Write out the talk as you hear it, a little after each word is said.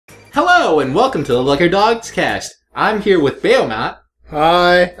Hello and welcome to the Like Our Dogs cast. I'm here with Bayomat.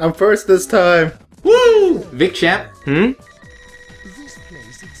 Hi, I'm first this time. Woo! Vic Champ. Hmm? This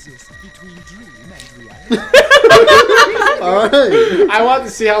place exists between dream and reality. Alright. I want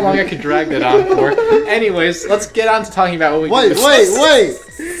to see how long I can drag that on for. Anyways, let's get on to talking about what we Wait.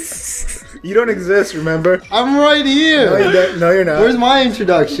 You don't exist, remember? I'm right here. No, you're not. Where's my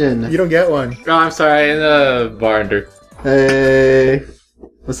introduction? You don't get one. Oh, I'm sorry, in the bar under. Hey,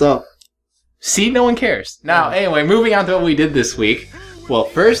 what's up? See, no one cares. Now, anyway, moving on to what we did this week. Well,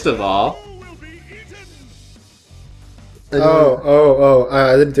 first of all,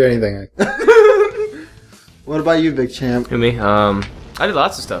 I didn't do anything. What about you, Big Champ? Who, me? I did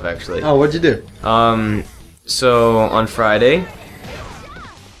lots of stuff actually. Oh, what'd you do? So on Friday,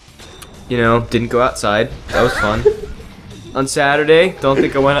 didn't go outside. That was fun. On Saturday, don't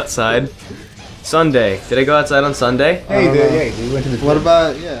think I went outside. Sunday, did I go outside on Sunday? We went to the What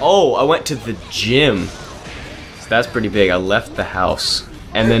about Oh, I went to the gym. So that's pretty big. I left the house.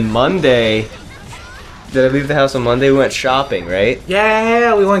 And then Monday, did I leave the house on Monday? We went shopping, right?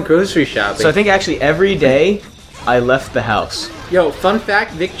 yeah, we went grocery shopping. So I think actually every day, I left the house. Yo, fun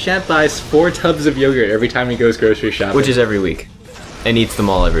fact, Vic Champ buys 4 tubs of yogurt every time he goes grocery shopping. Which is every week. And eats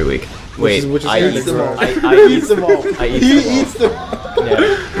them all every week. Wait, which is I kinda eat them all. I He eats them all. I eat He them all. eats them.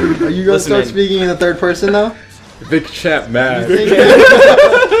 Yeah. Are you gonna Listen, start man. speaking in the third person now? Vic Champ, man. Do you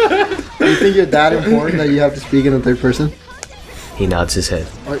think you're that important that you have to speak in the third person? He nods his head.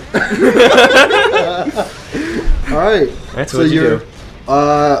 Alright. That's So what you you're. do.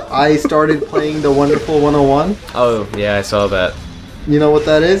 I started playing the Wonderful 101. Oh, yeah, I saw that. You know what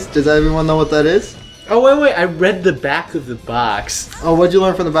that is? Does everyone know what that is? Oh, wait, I read the back of the box. Oh, what'd you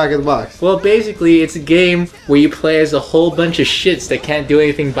learn from the back of the box? Well, basically, it's a game where you play as a whole bunch of shits that can't do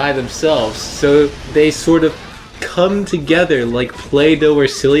anything by themselves. So they sort of come together like Play-Doh or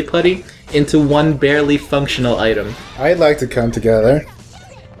Silly Putty into one barely functional item. I'd like to come together.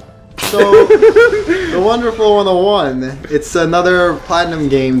 So, the Wonderful 101, it's another Platinum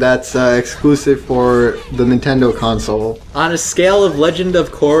game that's exclusive for the Nintendo console. On a scale of Legend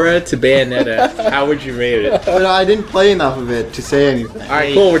of Korra to Bayonetta, how would you rate it? But I didn't play enough of it to say anything.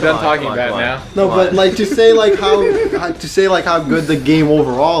 Alright, cool, we're Come done on, talking come on, about it come now. on. No, Come but on. like to say like how good the game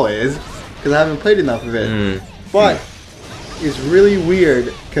overall is, because I haven't played enough of it. But it's really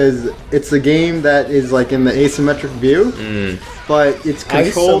weird because it's a game that is like in the asymmetric view, but it's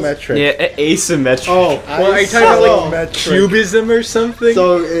controlled. Isometric. Yeah, asymmetric. Oh, Well, are you talking about like Isometric. cubism or something?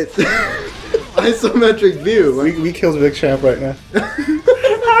 so it isometric view. We killed Big Champ right now.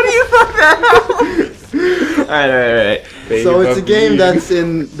 How do you fuck that up? Alright. So it's a game that's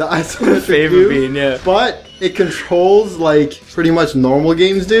in the isometric Favorite view, bean, yeah. but it controls like pretty much normal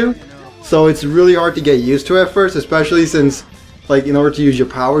games do. So it's really hard to get used to at first, especially since like in order to use your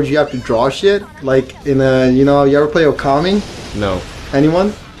powers you have to draw shit. Like in a you ever play Okami? No.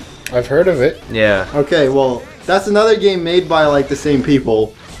 Anyone? I've heard of it. Yeah. Okay, well that's another game made by like the same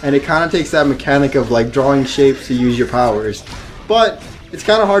people, and it kind of takes that mechanic of like drawing shapes to use your powers. But it's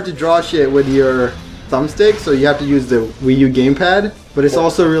kind of hard to draw shit with your thumbstick, so you have to use the Wii U gamepad. But it's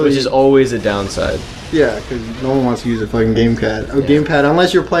also really Which is always a downside. yeah, because no one wants to use a fucking gamepad. Gamepad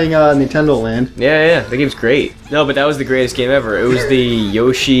unless you're playing Nintendo Land. Yeah, the game's great. No, but that was the greatest game ever. It was the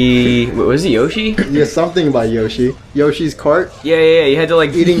Yoshi... What was it, Yoshi? Yeah, something about Yoshi. Yoshi's cart Yeah, you had to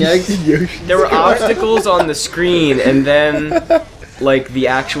like... eating eggs. There were obstacles on the screen, and then like the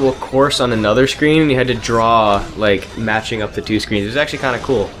actual course on another screen, and you had to draw like matching up the two screens. It was actually kind of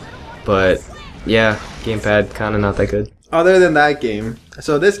cool, but yeah, gamepad kind of not that good. Other than that game,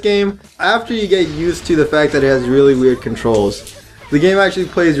 so this game, after you get used to the fact that it has really weird controls, the game actually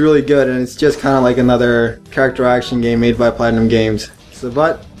plays really good, and it's just kind of like another character action game made by Platinum Games. So,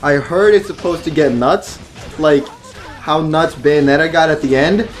 but I heard it's supposed to get nuts, like how nuts Bayonetta got at the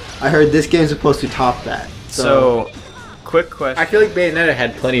end. I heard this game's supposed to top that. So, quick question. I feel like Bayonetta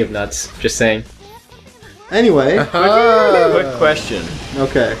had plenty of nuts, just saying. Anyway, Quick question.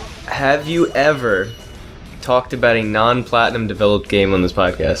 okay. Have you ever talked about a non-platinum developed game on this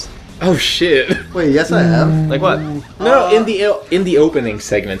podcast? Oh shit. Wait, yes I have. Like what? No, in the opening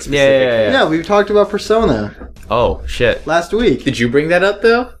segment specifically. Yeah. Yeah, we've talked about Persona Oh shit. last week. Did you bring that up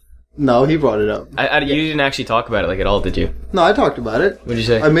though? No, he brought it up. You didn't actually talk about it like at all, did you? No, I talked about it. What'd you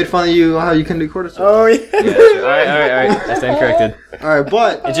say? I made fun of you how you can do quarter circle. Oh yeah. Yeah, sure. All right. I stand corrected. Alright,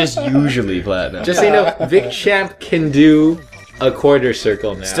 but It's just usually platinum. Just so you know, Vic Champ can do a quarter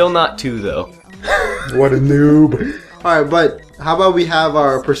circle now. Still not 2 though. What a noob. alright, but how about we have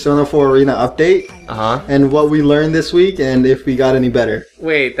our Persona 4 Arena update Uh-huh. and what we learned this week and if we got any better.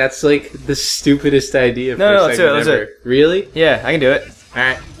 Wait, that's like the stupidest idea for No, a let's do it, segment let's do ever. it. Really? Yeah, I can do it.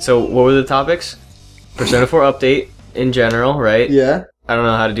 Alright. So what were the topics? Persona 4 update in general, right? Yeah. I don't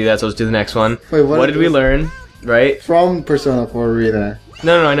know how to do that, so let's do the next one. Wait, What did we learn? Right? From Persona 4 Arena?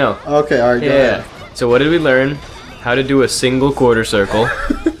 No, I know. Okay, alright, go ahead. So what did we learn? How to do a single quarter circle.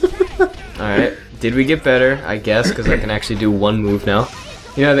 Alright. Did we get better? I guess, because I can actually do one move now.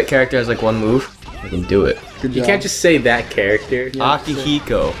 You know how that character has like one move? I can do it. Good You job. can't just say that character. Yeah.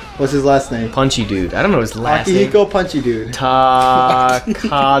 Akihiko. What's his last name? Punchy dude. I don't know his last name. Akihiko Punchy Dude. Takada.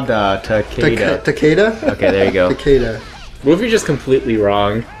 Takeda. Takeda? Okay, there you go. Takeda. What if you're just completely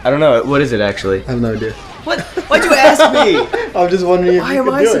wrong? I don't know. What is it actually? I have no idea. What? Why'd you ask me? I'm just wondering if Why you am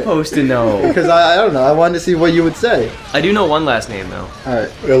could I do supposed to know? Because I don't know. I wanted to see what you would say. I do know one last name though.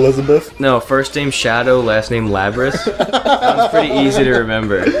 Alright. Elizabeth. No, first name Shadow, last name Labris. Sounds pretty easy to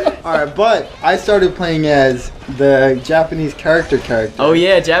remember. Alright, but I started playing as the Japanese character. Oh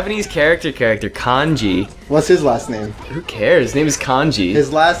yeah, Japanese character Kanji. What's his last name? Who cares? His name is Kanji.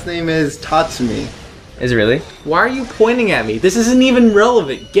 His last name is Tatsumi. Is it really? Why are you pointing at me? This isn't even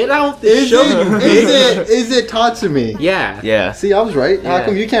relevant. Get out the show, you Is it Tatsumi? Yeah. Yeah. See, I was right. How Yeah.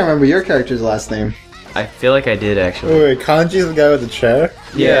 come you can't remember your character's last name? I feel like I did actually. Wait, Kanji's the guy with the chair?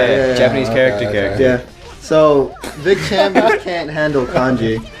 Yeah, Japanese okay, character okay. Yeah. So, Vic Champions can't handle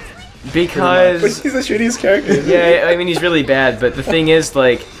kanji. But Because he's the shittiest character. yeah, I mean he's really bad, but the thing is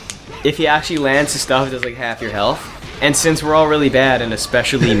like if he actually lands his stuff it does like half your health. And since we're all really bad and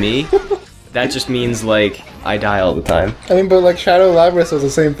especially me, that just means like I die all the time. I mean, but like Shadow Labris was the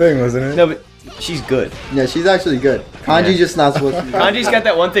same thing, wasn't it? No, but she's good. Yeah, she's actually good. Kanji's Yeah. just not supposed to be. Kanji's got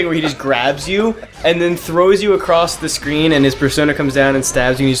that one thing where he just grabs you and then throws you across the screen and his persona comes down and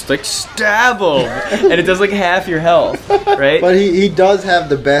stabs you and he's just like, stab him! And it does like half your health, right? But he does have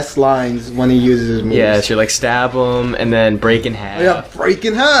the best lines when he uses his moves. Yeah, so you're like stab him and then break in half. Yeah,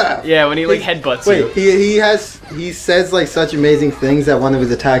 breaking half. Yeah, when he like headbutts you. Wait, he says like such amazing things that one of his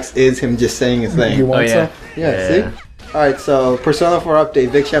attacks is him just saying a You thing. want yeah. some? Yeah, Yeah. see? Alright, so Persona 4 update,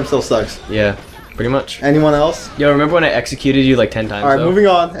 Vic Champ still sucks. Yeah, pretty much. Anyone else? Yo, remember when I executed you like 10 times Alright, though? moving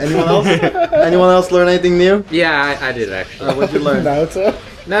on. Anyone else? Anyone else learn anything new? Yeah, I did actually. What'd you learn? Naruto?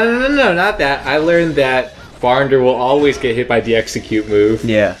 No, not that. I learned that Barnder will always get hit by the execute move.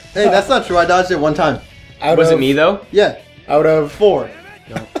 Yeah. Hey, that's not true. I dodged it one time. Out Was of, it me though? Yeah, Out of 4.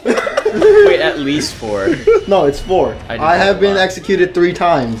 Wait, at least 4. No, it's 4. I did I that have a been lot. executed 3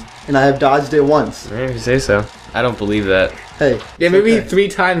 times, and I have dodged it once. If you say so. I don't believe that. Hey. Yeah, it's maybe okay. 3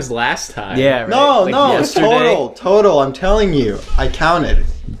 times last time. Yeah, right? No, Like no, yesterday. total. I'm telling you, I counted.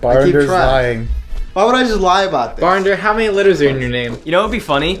 Barnder's track. lying. Why would I just lie about this? Barnder, how many letters are in your name? You know what would be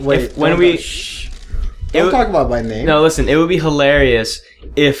funny? Wait, If, when don't we... it don't would- talk about my name. No, listen, it would be hilarious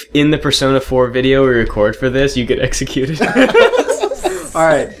if in the Persona 4 video we record for this, you get executed. All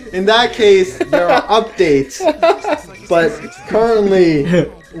right. In that case, there are updates, but currently,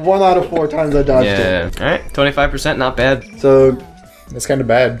 1 out of 4 times I dodged yeah. Alright, 25%, not bad. it. So, That's kind of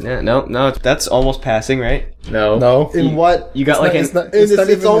bad. Yeah, no, that's almost passing, right? No. No. in what? You got like an...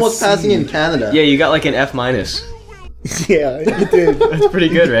 It's almost passing in Canada. Yeah, you got like an F minus. Yeah, you did. That's pretty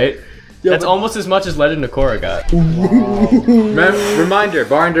good, right? Yeah, That's but- almost as much as Legend of Korra got. Reminder,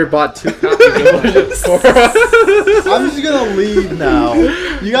 Barnder bought 2 copies of Legend of Korra. I'm just gonna leave now.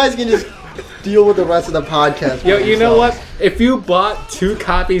 You guys can just deal with the rest of the podcast. Yo, by you know yourselves. what? If you bought 2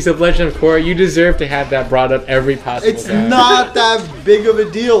 copies of Legend of Korra, you deserve to have that brought up every possible It's time. not that big of a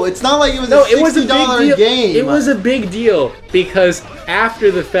deal. It's not like it was No, a $60 it was a big deal. game. It was a big deal because after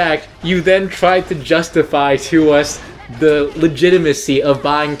the fact, you then tried to justify to us the legitimacy of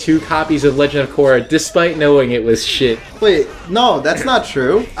buying 2 copies of Legend of Korra, despite knowing it was shit. Wait, no, that's not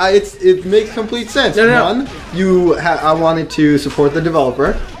true. It makes complete sense. No. One, I wanted to support the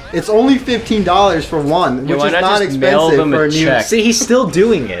developer. It's only $15 for one, Yeah, which why is not not just mail expensive them a for a new. check? See, he's still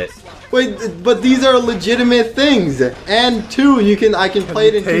doing it. Wait, but these are legitimate things. And 2, I can play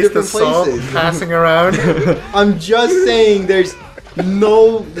it in 2 Taste the different salt places. passing around. I'm just saying, it's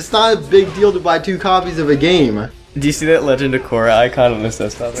not a big deal to buy 2 copies of a game. Do you see that Legend of Korra icon on the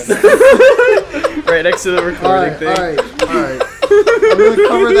desktop? Right next to the recording thing. Alright. I'm gonna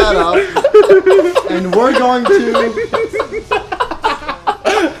cover that up. And we're going to.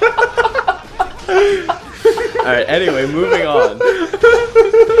 Alright, anyway, moving on.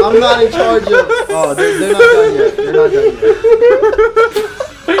 I'm not in charge of. Oh, they're not done yet. They're not done yet.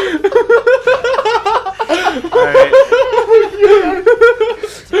 Alright.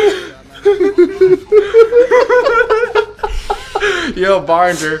 Yo,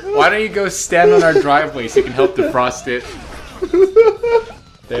 Barnder, why don't you go stand on our driveway so you can help defrost it?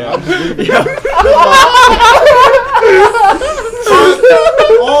 Damn.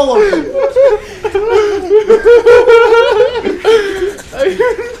 All of you.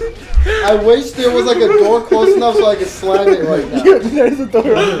 I wish there was like a door close enough so I could slam it right now. There's a door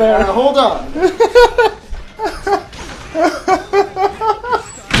over there. Hold on.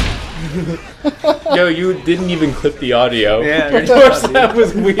 Yo, you didn't even clip the audio. Yeah, Of course, that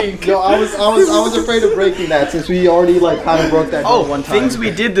was weak. No, I was afraid of breaking that since we already like kind of broke that door one time. things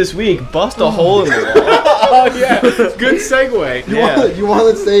we did this week. Bust a hole in the wall. Oh yeah, good segue. You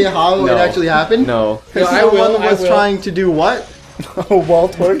want to say how it actually happened? No. No, I will, Someone I was will. trying to do what? Wall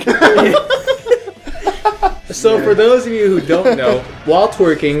twerk. So for those of you who don't know, wall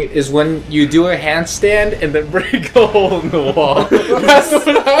twerking is when you do a handstand and then break a hole in the wall. That's what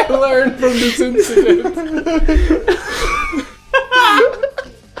I learned from this incident.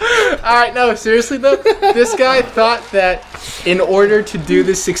 Alright, no, seriously though, this guy thought that in order to do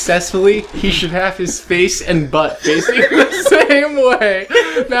this successfully, he should have his face and butt facing the same way.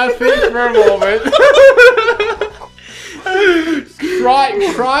 Now think for a moment.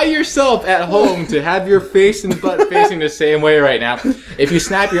 Try yourself at home to have your face and butt facing the same way right now. If you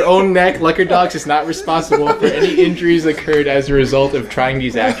snap your own neck, Lucker Dogs is not responsible for any injuries occurred as a result of trying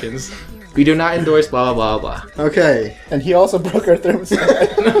these actions. We do not endorse blah blah blah blah. Okay. And he also broke our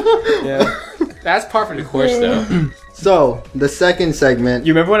thermostat. Yeah. That's par for the course though. So the second segment.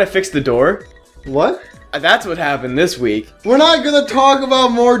 You remember when I fixed the door? What? That's what happened this week. We're not gonna talk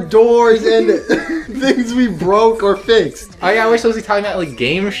about more doors and things we broke or fixed. Oh yeah, we're supposed to be talking about like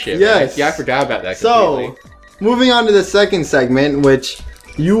game shit. Yes. Right? Yeah, I forgot about that So, completely. moving on to the second segment, which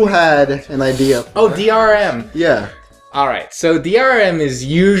you had an idea. Oh, DRM. Yeah. Alright, so DRM is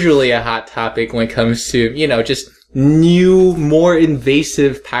usually a hot topic when it comes to, you know, just new, more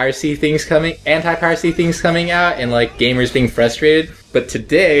invasive piracy things anti-piracy things coming out and like gamers being frustrated. But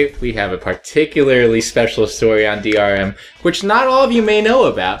today, we have a particularly special story on DRM, which not all of you may know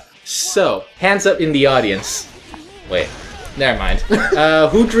about. So, hands up in the audience. Wait, never mind.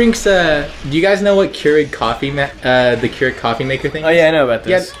 Who drinks, do you guys know what Keurig coffee, the Keurig coffee maker thing is? Oh yeah, I know about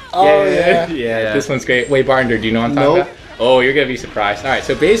this. Yeah, this one's great. Wait, Barnder, do you know what I'm talking Nope. about? Oh, you're gonna be surprised. Alright,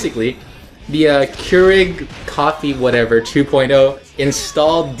 so basically, the Keurig Coffee whatever 2.0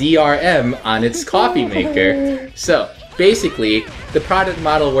 installed DRM on its coffee maker. So, basically, the product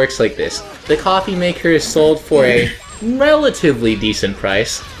model works like this. The coffee maker is sold for a relatively decent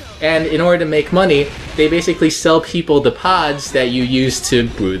price, and in order to make money, they basically sell people the pods that you use to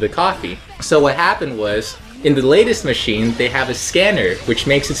brew the coffee. So what happened was, in the latest machine, they have a scanner, which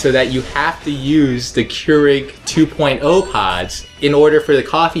makes it so that you have to use the Keurig 2.0 pods in order for the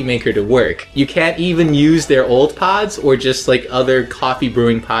coffee maker to work. You can't even use their old pods or just like other coffee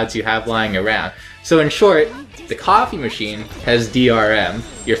brewing pods you have lying around. So in short, the coffee machine has DRM.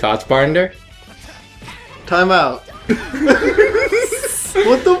 Your thoughts, Barnder? Time out.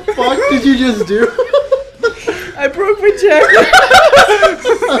 What the fuck did you just do? I broke my jacket.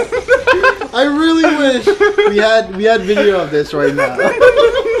 I really wish we had video of this right now.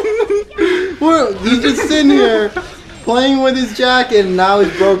 He's just sitting here playing with his jacket and now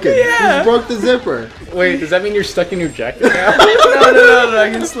it's broken. Yeah. He broke the zipper. Wait, does that mean you're stuck in your jacket now? No, I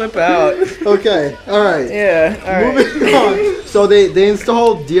can slip out. Okay, alright. Yeah, alright. Moving on. So they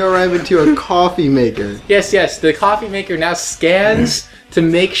installed DRM into a coffee maker. Yes. The coffee maker now scans to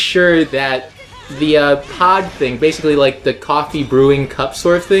make sure that the pod thing, basically like the coffee brewing cup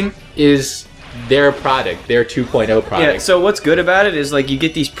sort of thing, is their product, their 2.0 product. Yeah, so what's good about it is like you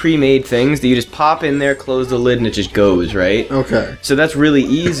get these pre-made things that you just pop in there, close the lid, and it just goes, right? Okay. So that's really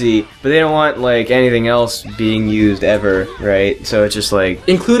easy, but they don't want like anything else being used ever, right? So it's just like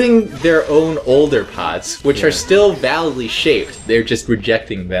Including their own older pods, which are still validly shaped. They're just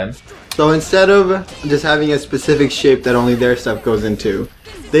rejecting them. So instead of just having a specific shape that only their stuff goes into,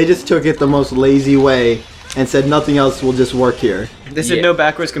 they just took it the most lazy way and said nothing else will just work here. they said Yeah. no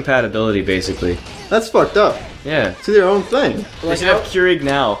backwards compatibility, basically. That's fucked up. Yeah, It's their own thing. they should have Keurig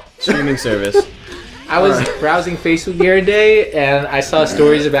Now streaming service. I was browsing Facebook the other day, and I saw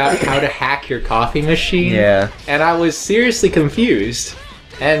stories about how to hack your coffee machine. Yeah. And I was seriously confused.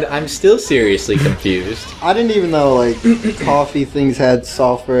 And I'm still seriously confused. I didn't even know like coffee things had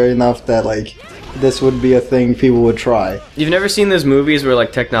software enough that like this would be a thing people would try. You've never seen those movies where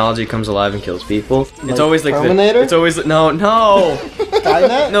like technology comes alive and kills people? Like It's always like Terminator? it's always no,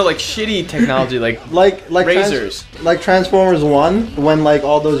 Skynet? no, like shitty technology, like Like razors. like Transformers 1 when like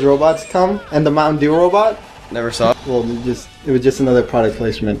all those robots come and the Mountain Dew robot. Never saw. Well, it was just another product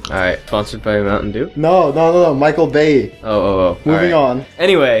placement. All right, sponsored by Mountain Dew. No, Michael Bay. Oh. Moving All right. on.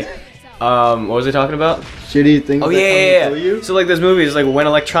 Anyway, What was I talking about? Shitty things. Oh that yeah, come yeah, to yeah. you? So like those movies, like when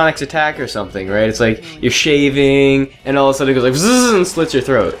electronics attack or something, right? It's like you're shaving, and all of a sudden it goes like zzz, and slits your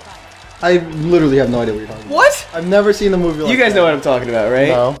throat. I literally have no idea what you're talking about. What? I've never seen a movie like You guys that. know what I'm talking about, right?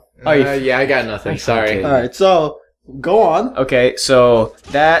 No. Oh, you Yeah, I got nothing. Sorry. Okay. Alright, so, go on. Okay, so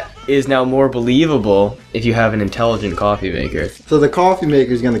that is now more believable if you have an intelligent coffee maker. So the coffee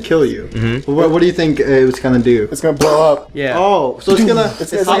maker is gonna kill you. Mhm. What do you think it's gonna do? It's gonna blow up. Yeah. Oh, so it's gonna...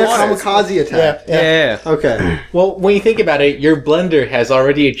 It's it's like like a a kamikaze Yeah, attack. yeah. Yeah. Okay. Well, when you think about it, your blender has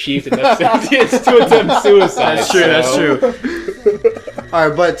already achieved enough sentience to attempt suicide. That's true. That's so- true.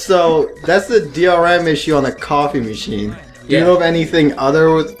 Alright, but so, that's the DRM issue on the coffee machine. Do you Yeah. know of anything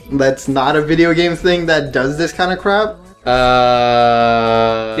other that's not a video game thing that does this kind of crap?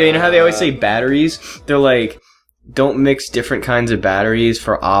 Yeah, you know how they always say batteries? They're like, don't mix different kinds of batteries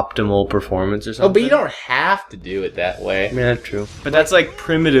for optimal performance or something. Oh, but you don't have to do it that way. Yeah, true. But that's like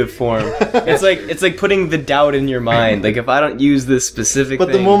primitive form. it's like putting the doubt in your mind. Like if I don't use this specific But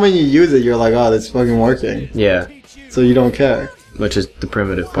thing, the moment you use it, you're like, oh, that's fucking working. yeah, So you don't care. which is the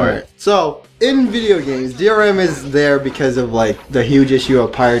primitive part. Alright. So, in video games, DRM is there because of like the huge issue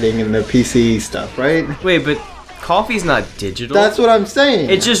of pirating and the PC stuff, right? Wait, but coffee's not digital. That's what I'm saying.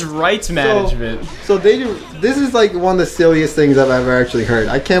 It's just rights management. So they do. This is like one of the silliest things I've ever actually heard.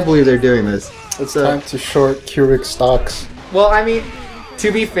 I can't believe they're doing this. It's time to short Keurig stocks. Well, I mean,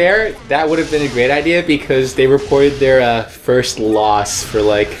 to be fair, that would have been a great idea because they reported their first loss for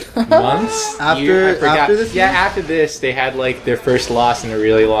like months. I forgot. After this Yeah, game? after this, they had like their first loss in a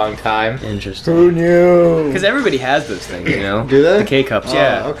really long time. Interesting. Who knew? Because everybody has those things, you know. Do they? The K cups, Oh,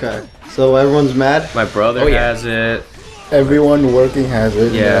 yeah. okay. So everyone's mad. My brother Oh, yeah. has it. Everyone working has it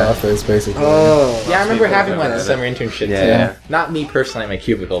in Yeah. the office, basically. Oh. Yeah, I remember people having have one at had summer internship Yeah, too. yeah. Not me personally at my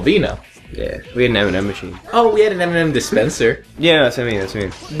cubicle, but you know. Yeah, we had an M&M machine. Oh, we had an M&M dispenser. Yeah, that's what I mean. That's what I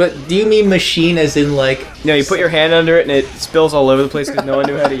mean. But do you mean machine as in like... No, you put your hand under it and it spills all over the place because no one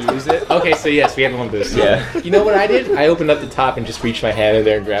knew how to use it. Okay, so yes, we had one of those. Yeah. You know what I did? I opened up the top and just reached my hand in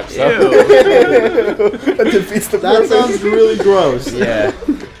there and grabbed some. That defeats the That purpose. sounds really gross. Yeah.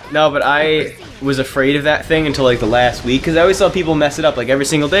 No, but I was afraid of that thing until like the last week because I always saw people mess it up like every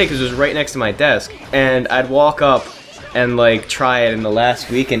single day because it was right next to my desk. And I'd walk up and like try it in the last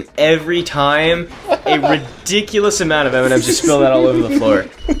week, and every time a ridiculous amount of M&Ms just spilled out all over the floor.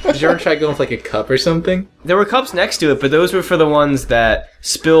 Did you ever try going with like a cup or something? There were cups next to it, but those were for the ones that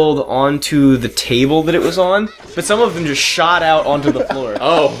spilled onto the table that it was on. But some of them just shot out onto the floor.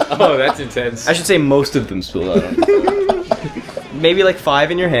 Oh, that's intense. I should say most of them spilled out onto the floor. Maybe like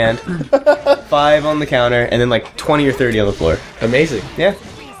 5 in your hand, 5 on the counter, and then like 20 or 30 on the floor. Amazing. Yeah.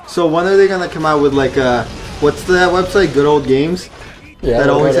 So when are they gonna come out with like what's that website? Good Old Games. Yeah, That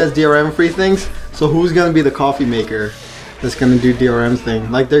I always read has DRM free things. So who's gonna be the coffee maker that's gonna do DRM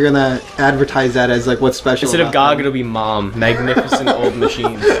thing? Like they're gonna advertise that as like what's special. Instead of about GOG, them. it'll be Mom. Magnificent old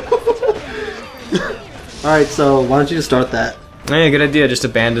machines. All right, so why don't you just start that? Yeah, good idea. Just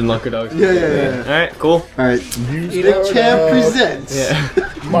abandon Lunker Dogs. Yeah. Alright, cool. All right, You Big know Champ that. presents.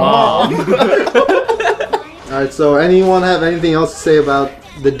 Yeah. Mom. All right, so anyone have anything else to say about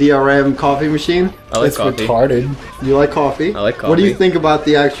the DRM coffee machine? I like It's coffee. retarded. You like coffee? I like What do you coffee. think about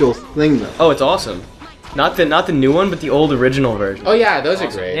the actual thing though? Oh, it's awesome. Not the new one, but the old original version. Oh yeah, those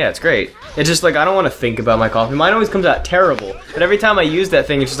are great. Yeah, it's great. It's just like I don't want to think about my coffee. Mine always comes out terrible. But every time I use that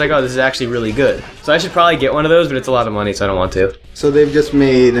thing, it's just like, oh, this is actually really good. So I should probably get one of those, but it's a lot of money, so I don't want to. So they've just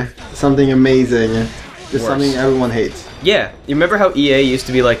made something amazing, just Worse. something everyone hates. Yeah, you remember how EA used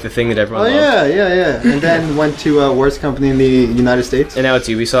to be like the thing that everyone Oh loved? yeah. And then went to worst company in the United States. And now it's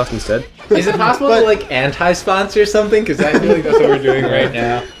Ubisoft instead. Is it possible But- to like anti-sponsor something? Because I feel like that's what we're doing right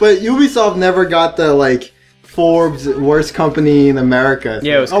now. But Ubisoft never got the like Forbes worst company in America.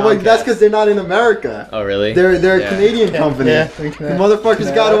 Yeah, it was oh, wait, Comcast. that's because they're not in America. Oh, really? They're a Yeah. Canadian company. Yeah. The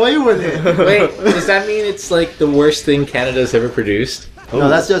motherfuckers got away with it. Wait, does that mean it's like the worst thing Canada's ever produced? No,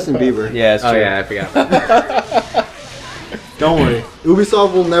 that's Justin Bieber. Yeah, it's true. Oh yeah, I forgot. Don't worry.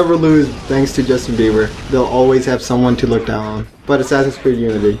 Ubisoft will never lose thanks to Justin Bieber. They'll always have someone to look down on. But Assassin's Creed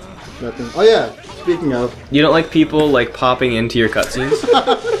Unity. Nothing. Oh yeah. Speaking of, You don't like people like popping into your cutscenes?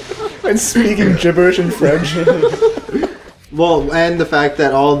 And speaking gibberish in French. well, and the fact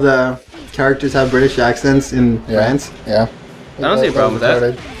that all the characters have British accents in France. Yeah. I don't see a problem with that.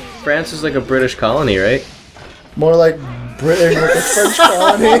 Retarded. France is like a British colony, right? More like Britain with a French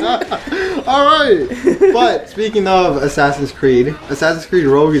colony. Alright! But speaking of Assassin's Creed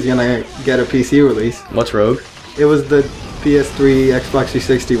Rogue is gonna get a PC release. What's Rogue? It was the PS3, Xbox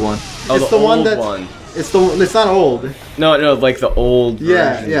 360 one. Oh, it's the one old that's one. it's not old. No, like the old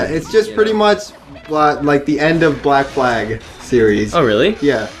Yeah, version, yeah. It's just you pretty know. much like the end of Black Flag series. Oh, really?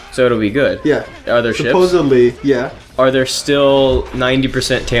 Yeah. So it'll be good. Yeah. Are there ships? Supposedly, yeah. Are there still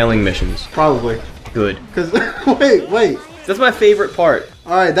 90% tailing missions? Probably. Good. Because, wait. That's my favorite part.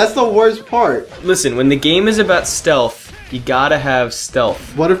 Alright, that's the worst part. Listen, when the game is about stealth, you gotta have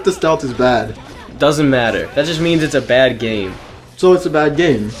stealth. What if the stealth is bad? Doesn't matter. That just means it's a bad game. So it's a bad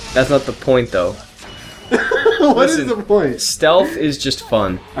game. That's not the point, though. What is Listen. the point? Stealth is just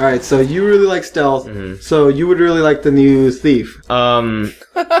fun. Alright, so you really like stealth, so you would really like the new Thief.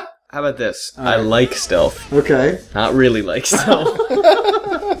 How about this? I like stealth. Okay. Not really like stealth.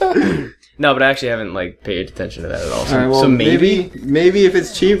 No, but I actually haven't like paid attention to that at all. So, Alright, well, so maybe, maybe if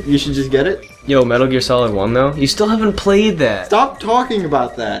it's cheap, you should just get it. yo, Metal Gear Solid 1 though, you still haven't played that. Stop talking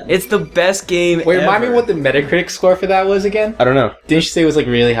about that. It's the best game Wait, remind me ever. what the Metacritic score for that was again? I don't know. Didn't you say it was like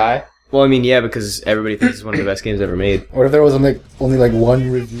really high? Well, I mean, yeah, because everybody thinks it's one of the best games ever made. What if there was only like one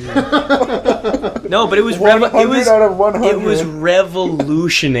review? No, but it was 100 out of 100. it was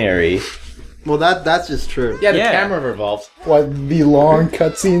revolutionary. Well, that's just true. Yeah, the Yeah. camera revolved. What, the long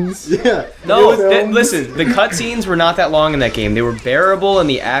cutscenes? Yeah. No, Films. listen, the cutscenes were not that long in that game. They were bearable and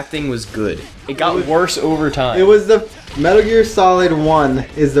the acting was good. It got worse over time. It was the Metal Gear Solid 1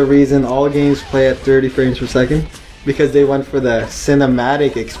 is the reason all games play at 30 frames per second. Because they went for the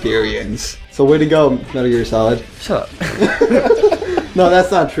cinematic experience. So way to go, Metal Gear Solid. Shut up. No, that's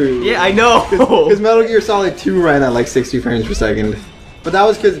not true. Yeah, I know. Because Metal Gear Solid 2 ran at like 60 frames per second. But that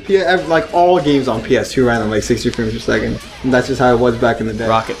was because like all games on PS2 ran at like 60 frames per second. And that's just how it was back in the day.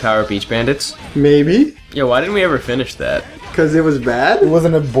 Rocket Power Beach Bandits. Maybe. Yo, why didn't we ever finish that? Because it was It bad? was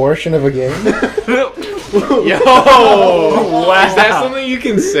an abortion of a game. Yo! Wow. Is that something you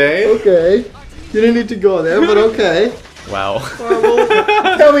can say? Okay. You didn't need to go there, but okay. Wow.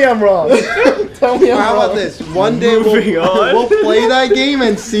 Tell me I'm wrong. Tell me I'm How wrong. about this? One day Moving on. we'll play that game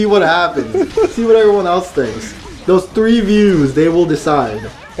and see what happens. See what everyone else thinks. Those 3 views, they will decide.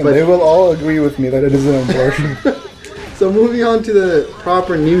 And they will all agree with me that it is an abortion. So moving on to the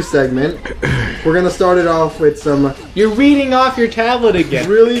proper news segment, we're gonna start it off with some. You're reading off your tablet again.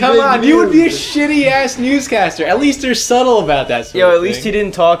 Really Come big on, you would be a news. shitty ass newscaster. At least they're subtle about that sort Yo, of at least he thing.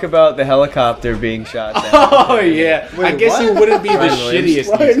 didn't talk about the helicopter being shot down. Oh yeah. I Wait, guess what? he wouldn't be the Ryan Williams.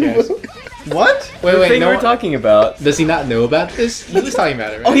 shittiest newscaster. What? Wait, The wait, thing no. we were talking about. Does he not know about this? He was talking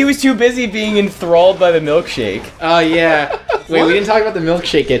about it, right? Oh, he was too busy being enthralled by the milkshake. Oh yeah. Wait, we didn't talk about the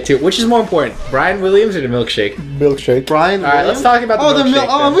milkshake yet too. Which is more important, Brian Williams or the milkshake? Milkshake. Brian. All right, let's talk about the milkshake.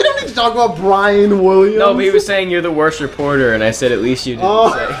 Oh, we don't need to talk about Brian Williams. No, but he was saying you're the worst reporter, and I said at least you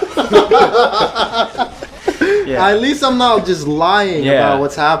didn't say. Yeah. At least I'm not just lying Yeah. about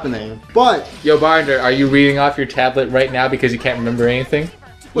what's happening. But Yo, Barnder, are you reading off your tablet right now because you can't remember anything?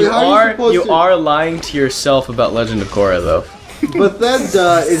 wait, You how are supposed you to- are lying to yourself about Legend of Korra though.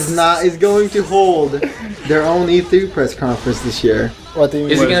 Bethesda is going to hold their own E3 press conference this year. What do you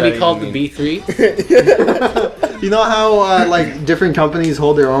mean? Is What it does gonna that be called even the B3? You know how like different companies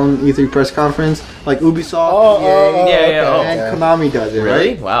hold their own E3 press conference, like Ubisoft, Oh, EA, Yeah, oh. and Konami does it, Really?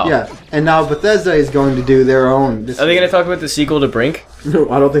 right? Wow. Yeah, and now Bethesda is going to do their own. This Are they year. gonna talk about the sequel to Brink? No,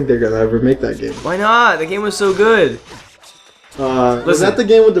 I don't think they're gonna ever make that game. Why not? The game was so good. Was Listen. that the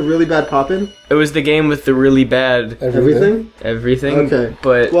game with the really bad pop-in? It was the game with the really bad Everything? everything. Okay.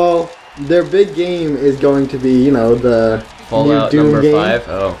 But Well, their big game is going to be, you know, the Fallout new Doom number game, 5.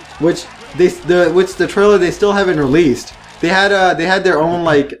 Oh. which the trailer they still haven't released. They had their own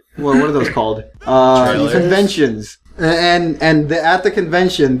like what are those called? Trailers? Conventions. At the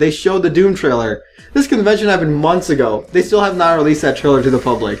convention they showed the Doom trailer. This convention happened months ago. They still have not released that trailer to the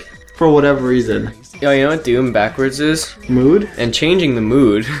public for whatever reason. Yo, you know what Doom backwards is? Mood? And changing the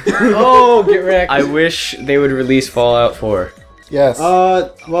mood. Oh, get wrecked. I wish they would release Fallout 4. Yes.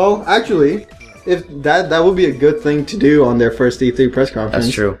 Well, actually, if that would be a good thing to do on their first E3 press conference.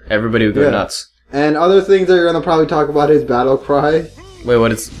 That's true. Everybody would go Yeah. nuts. And other things they're gonna probably talk about is Battle Cry. Wait,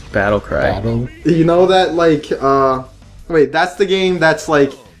 what is Battle Cry? Battle. You know that wait, that's the game that's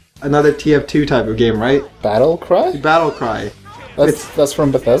like another TF2 type of game, right? Battle Cry? Battle Cry. That's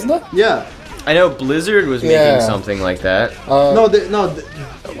from Bethesda? Yeah. I know Blizzard was Yeah. making something like that.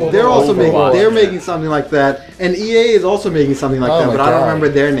 They're also Overwatch. making something like that, and EA is also making something like Oh that, my but I don't God. remember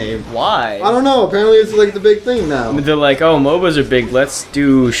their name. Why? I don't know. Apparently, it's like the big thing now. They're like, oh, MOBAs are big. Let's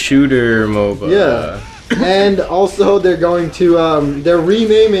do shooter MOBA. Yeah. And also, they're going to they're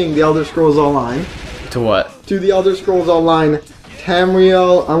renaming the Elder Scrolls Online To what? to the Elder Scrolls Online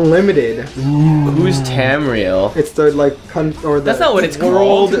Tamriel Unlimited. Who's Tamriel? It's the That's not what it's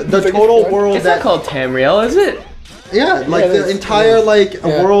world, called. the total world It's that not called Tamriel, is it? yeah, like it the is. entire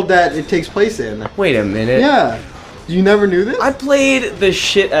Yeah. world that it takes place in. Wait a minute. Yeah. You never knew this? I played the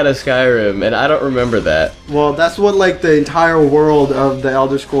shit out of Skyrim, and I don't remember that. Well, that's what like the entire world of the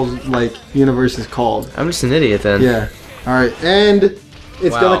Elder Scrolls like universe is called. I'm just an idiot then. Yeah. All right, and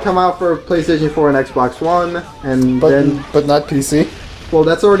it's Wow. gonna come out for PlayStation 4 and Xbox One, and then But not PC. well,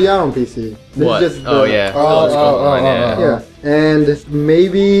 that's already out on PC. This What? is just Oh the- yeah. Oh, Elder Scrolls oh, Online, oh, yeah. oh, Yeah, and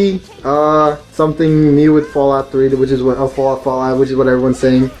maybe something new with Fallout 3, which is what Fallout, which is what everyone's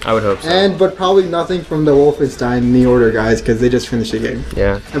saying. I would hope so. But probably nothing from the Wolfenstein New Order guys because they just finished the game.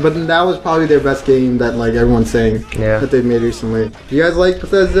 yeah. But then that was probably their best game that like everyone's saying Yeah. that they've made recently. Do you guys like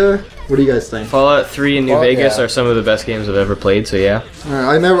Bethesda? What do you guys think? Fallout 3 and New Oh, Vegas yeah. are some of the best games I've ever played, so yeah.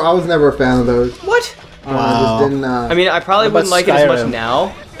 I was never a fan of those. What? I Wow. just didn't. I mean, I probably What wouldn't about like it as much Skyrim?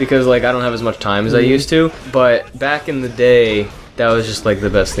 now because like I don't have as much time as I used to. But back in the day, that was just like the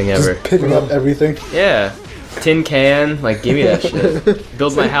best thing ever. Just picking up everything. Yeah, tin can, like give me that shit.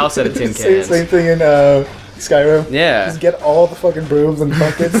 Build my house out of tin Same cans. thing in Skyrim. Yeah. Just get all the fucking brooms and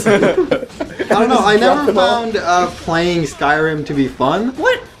buckets. I don't know. I Drop never it all. found playing Skyrim to be fun.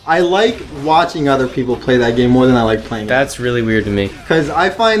 What? I like watching other people play that game more than I like playing it. That's really weird to me. Because I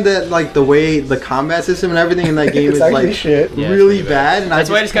find that like the way the combat system and everything in that game It's is actually like shit. Yeah, it's really pretty bad. And That's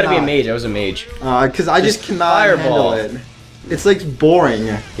why I just gotta be a cannot. mage. I was a mage. Because I just cannot fireball. handle it. It's like boring.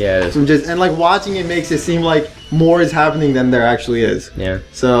 Yeah, it is. And like watching it makes it seem like more is happening than there actually is. Yeah.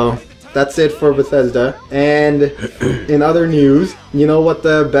 So that's it for Bethesda. And in other news, you know what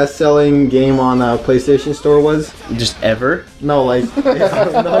the best-selling game on PlayStation Store was? Just ever? No, like no,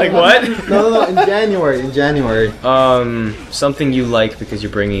 Like what? No, in January. In January. Something you like because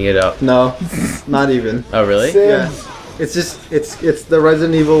you're bringing it up. No, not even. Oh, really? Yeah, it's just it's the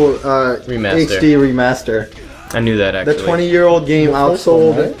Resident Evil Remaster. HD remaster. I knew that The actually. 20-year-old game The first one,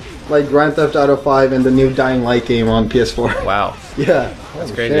 outsold right? like Grand Theft Auto 5 and the new Dying Light game on PS4. Wow, Yeah,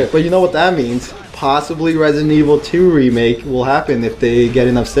 that's crazy. shit. but you know what that means? Possibly Resident Evil 2 remake will happen if they get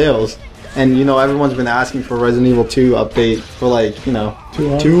enough sales. And you know everyone's been asking for Resident Evil 2 update for like you know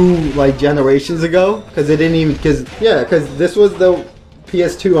two like generations ago because they didn't even because this was the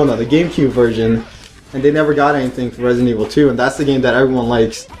PS2 oh no the GameCube version and they never got anything for Resident Evil 2 and that's the game that everyone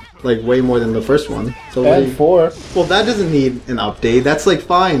likes like way more than the first one. So what do And you- 4. well that doesn't need an update. That's like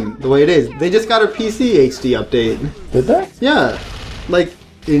fine the way it is. They just got a PC HD update. Did that? Yeah, like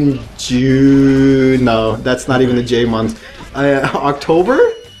in June. No, that's not even a J month. October,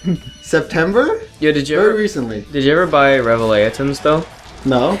 September. Yeah, did you Very ever recently. did you ever buy Revelations though?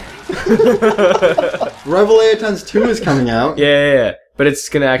 No. Revelations 2 is coming out. Yeah. But it's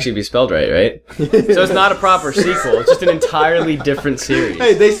gonna actually be spelled right? So it's not a proper sequel. It's just an entirely different series.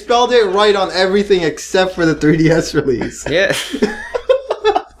 Hey, they spelled it right on everything except for the 3DS release. Yeah.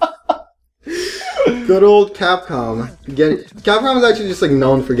 Good old Capcom. Capcom is actually just like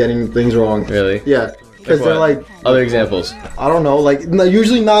known for getting things wrong. Really? Yeah, because Like they're what? like Other examples. I don't know, like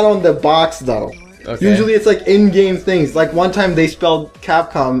usually not on the box though. Okay. Usually it's like in-game things. Like one time they spelled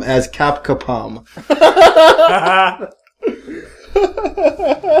Capcom as Capcom.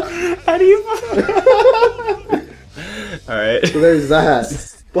 How do you? All right. So there's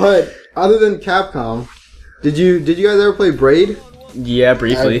that. But other than Capcom, did you guys ever play Braid? Yeah,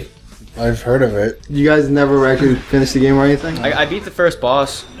 briefly. I've heard of it. You guys never actually finished the game or anything? I beat the first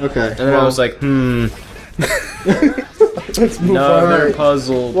boss, Okay. and then I was like, Let's move another on.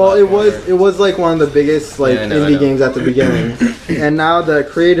 puzzle. well, it was like one of the biggest like Yeah, I know, I indie know. games at the beginning, and now the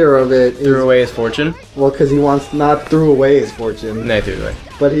creator of it is Threw away his fortune. well because he wants not threw away his fortune, No, I threw it away.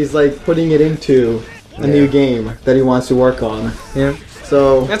 but he's like putting it into a new game that he wants to work on. Yeah,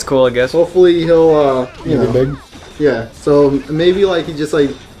 So that's cool, I guess. hopefully he'll you know Really big. yeah. So maybe like he just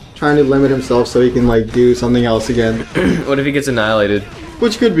like trying to limit himself so he can like do something else again, What if he gets annihilated?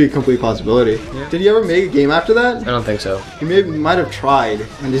 which could be a complete possibility. Did he ever make a game after that? I don't think so. He might have tried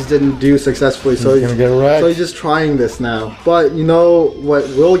and just didn't do successfully. So He's gonna get wrecked. so he's just trying this now. But you know what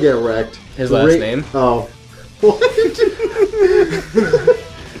will get wrecked? His last name? Oh. What?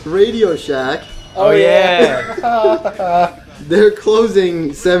 Radio Shack. Oh yeah. They're closing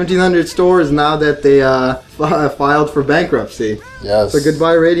 1,700 stores now that they filed for bankruptcy. Yes. So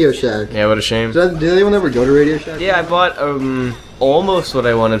goodbye Radio Shack. Yeah, what a shame. Did anyone ever go to Radio Shack? Yeah, I bought almost what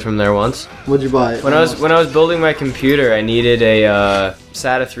I wanted from there once. What'd you buy? When I was building my computer, I needed a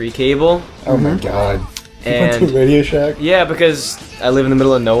SATA 3 cable, Oh my god. You went to and Radio Shack? yeah, because I live in the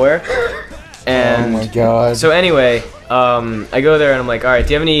middle of nowhere. Oh my And god. so anyway, I go there and I'm like, all right,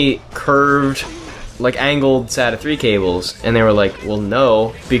 do you have any curved, like angled SATA 3 cables? And they were like, well,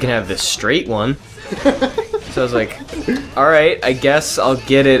 no, but you can have this straight one. So I was like, all right, I guess I'll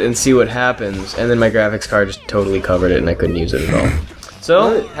get it and see what happens. And then my graphics card just totally covered it, and I couldn't use it at all.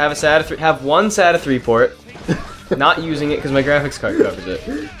 So What? have one SATA 3 port, not using it because my graphics card covers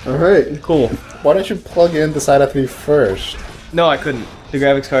it. All right. Cool. Why don't you plug in the SATA 3 first? No, I couldn't. The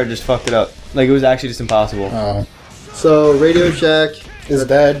graphics card just fucked it up. Like, it was actually just impossible. Oh, So Radio Shack is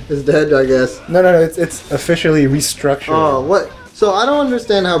dead. is dead, I guess. No, it's officially restructured. Oh, what? So I don't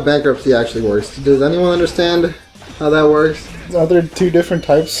understand how bankruptcy actually works. Does anyone understand how that works? Are there two different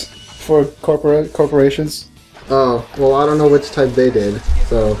types for corporations? Oh, well, I don't know which type they did.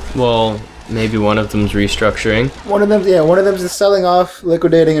 So Well, maybe one of them's restructuring. One of them is selling off,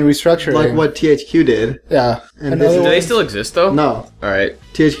 liquidating, and restructuring. like what THQ did. Yeah. And Another this- Do one, they still exist, though? No, Alright.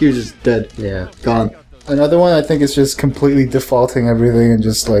 THQ is just dead, Yeah. gone. another one I think is just completely defaulting everything and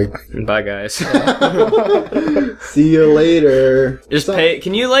just like Bye, guys. See you later. Just So- pay.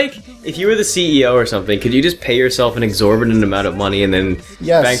 Can you, like, if you were the CEO or something, could you just pay yourself an exorbitant amount of money and then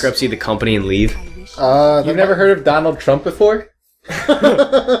Yes. bankruptcy the company and leave? You've never heard of Donald Trump before?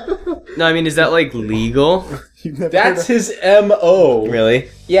 No, I mean, is that, like, legal? That's his MO. Really?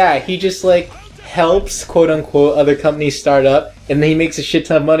 Yeah, he just like helps quote unquote other companies start up, and then he makes a shit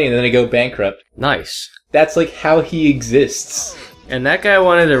ton of money, and then they go bankrupt. Nice. That's like how he exists. And that guy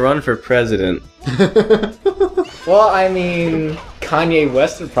wanted to run for president. Well, I mean, Kanye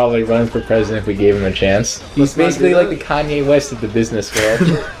West would probably run for president if we gave him a chance. He's Let's not basically do like that. the Kanye West of the business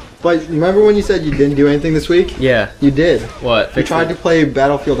world. But remember when you said you didn't do anything this week? Yeah. You did. What? You tried to play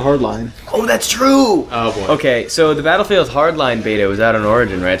Battlefield Hardline. Oh, that's true! Oh boy. Okay, so the Battlefield Hardline beta was out on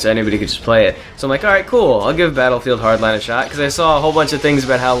Origin, right? So anybody could just play it. So I'm like, alright, cool, I'll give Battlefield Hardline a shot, because I saw a whole bunch of things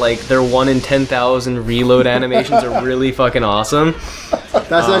about how, like, their 1 in 10,000 reload animations are really fucking awesome.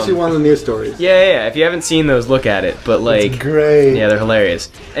 That's actually one of the news stories. Yeah, if you haven't seen those, look at it. But, like, great. yeah, they're hilarious.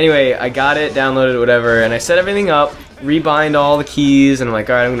 Anyway, I got it, downloaded it, whatever, and I set everything up, rebind all the keys, and I'm like,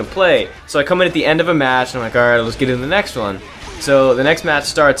 alright, I'm gonna play. So I come in at the end of a match, and I'm like, alright, let's get into the next one. So the next match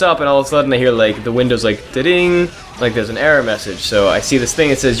starts up, and all of a sudden I hear, like, the Windows, like, da-ding, like there's an error message. So I see this thing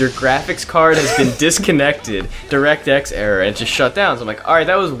that says, your graphics card has been disconnected, DirectX error, and it just shut down. So I'm like, alright,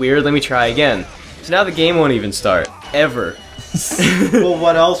 that was weird, let me try again. So now the game won't even start, ever. Well,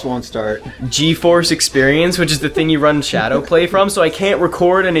 what else won't start? GeForce Experience, which is the thing you run Shadowplay from, so I can't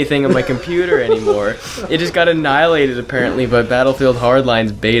record anything on my computer anymore. It just got annihilated, apparently, by Battlefield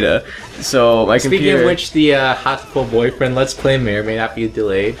Hardline's beta. So my Speaking computer... of which, the Hot Full Boyfriend Let's Play may or may not be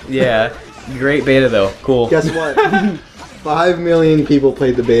delayed. Yeah, great beta, though. Cool. Guess what? 5 million people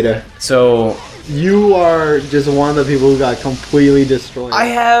played the beta. So, You are just one of the people who got completely destroyed. I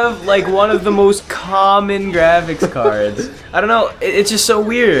have, like, one of the most common graphics cards. I don't know, it's just so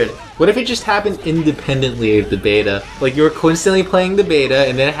weird. What if it just happened independently of the beta? Like you were coincidentally playing the beta,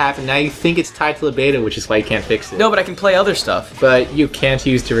 and then it happened. Now you think it's tied to the beta, which is why you can't fix it. No, but I can play other stuff. But you can't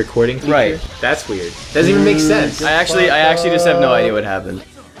use the recording feature? Right. That's weird. Doesn't even make sense. I actually just have no idea what happened.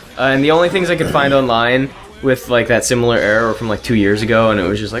 And the only things I could find online with like that similar error were from like 2 years ago, and it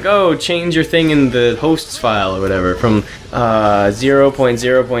was just like, oh, change your thing in the hosts file or whatever from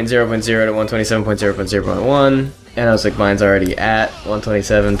 0.0.0.0 to 127.0.0.1. And I was like, mine's already at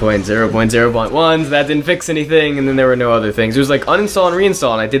 127.0.0.1, so that didn't fix anything, and then there were no other things. It was like uninstall and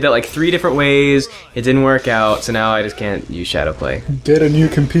reinstall, and I did that like 3 different ways. It didn't work out, so now I just can't use Shadowplay. Get a new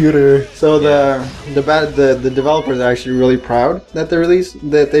computer. So the developers are actually really proud that they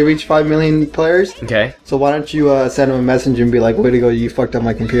reached 5 million players. Okay? So why don't you send them a message and be like, way to go, you fucked up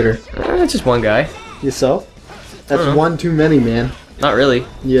my computer. It's just one guy. Yourself? That's Uh-huh. one too many, man. Not really.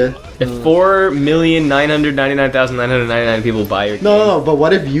 Yeah. If 4,999,999 people buy your game. No, but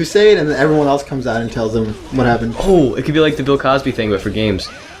what if you say it and then everyone else comes out and tells them what happened? Oh, it could be like the Bill Cosby thing, but for games.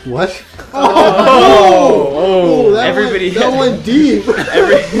 What? Oh, that Everybody- that went deep.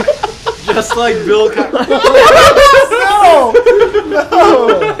 Just like Bill Cosby.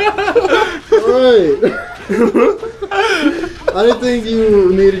 Right. I didn't think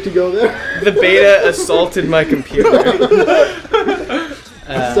you needed to go there. The beta assaulted my computer.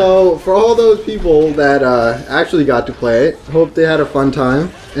 So, for all those people that actually got to play it, hope they had a fun time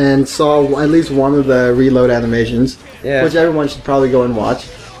and saw at least one of the reload animations, Yeah. which everyone should probably go and watch.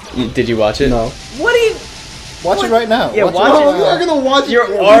 Did you watch it? No. What are you... Watch it right now. Yeah, watch No, it. you're not gonna watch it. You're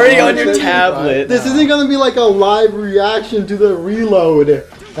Yeah, already watch on your it. tablet. This isn't gonna be like a live reaction to the reload.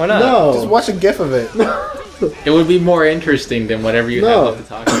 Why not? Just No. watch a gif of it. It would be more interesting than whatever you No. have left to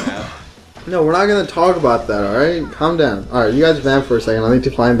talk about. No, we're not gonna talk about that, alright? Calm down. Alright, you guys vamp for a second. I need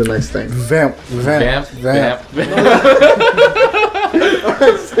to find the next thing. Vamp. Vamp, vamp, vamp.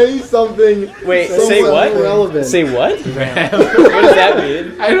 Alright, say something. Wait, say somewhat what? Relevant. Say what? Vamp. What does that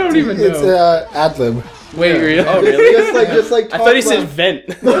mean? I don't even know. It's ad lib. Wait, really? Oh, really? just like. I talk thought he said about- vent.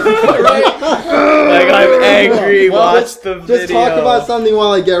 Like, I'm angry, Well, watch just- the video. Just talk about something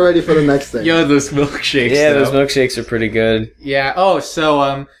while I get ready for the next thing. Yo, those milkshakes. Yeah, though. those milkshakes are pretty good. Yeah. Oh,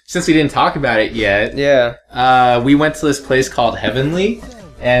 so since we didn't talk about it yet, Yeah. we went to this place called Heavenly,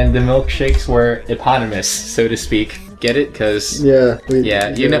 and the milkshakes were eponymous, so to speak. Get it? Cause Yeah. yeah,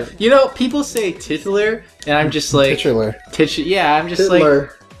 you know, people say titular, and I'm just like Titular. Yeah, I'm just like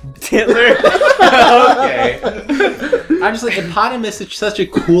Hitler. Titler. okay. I'm just like eponymous is such a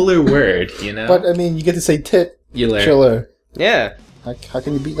cooler word, you know. But I mean, you get to say tit you learn. chiller. Yeah. How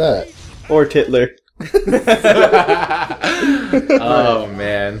can you beat that? Or Titler. Oh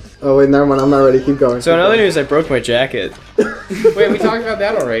man. Oh wait, never mind. I'm not ready. Keep going. So in other news, I broke my jacket. Wait, we talked about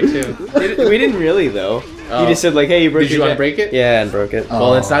that already too. We didn't really, though. Oh. You just said, like, hey, you broke Did your you jacket. unbreak it? Yeah, and broke it.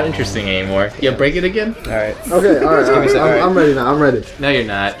 Well, it's not interesting anymore. Yeah, break it again? Alright. Okay, all right. give me a second, all right. I'm ready now. I'm ready. No, you're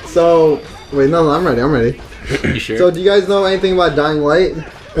not. So wait, no, I'm ready. I'm ready. You sure? So do you guys know anything about Dying Light?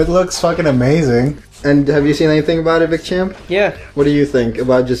 It looks fucking amazing. And have you seen anything about it, Vic Champ? Yeah, What do you think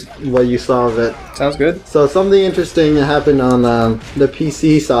about just what you saw of it? sounds good. So something interesting happened on the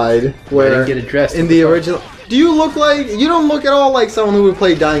PC side I where didn't get addressed. in the original. Do you look like you don't look at all like someone who would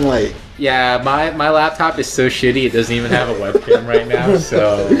play Dying Light? Yeah, my laptop is so shitty it doesn't even have a webcam right now,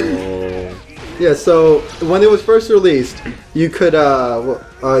 so... Yeah. So when it was first released, you could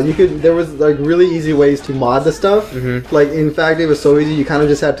there was like really easy ways to mod the stuff. Mm-hmm. Like in fact, it was so easy you kind of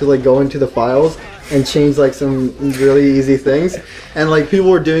just had to like go into the files and change like some really easy things, and like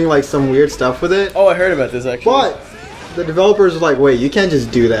people were doing like some weird stuff with it. Oh, I heard about this, actually. But the developers were like, wait, you can't just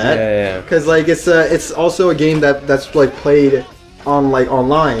do that. Yeah. Because like it's also a game that's like played on like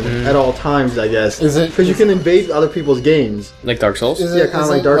online at all times, I guess. Is it- Because you can invade other people's games. Like Dark Souls? Is Yeah, it kinda is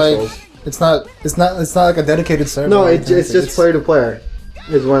like it Dark Souls. It's not like a dedicated server. No, or it's anything. just player to player.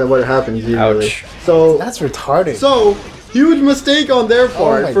 Is what happens usually. Ouch. So That's retarded. so huge mistake on their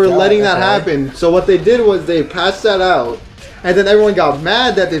part my for God, letting that okay. happen. So what they did was they patched that out. And then everyone got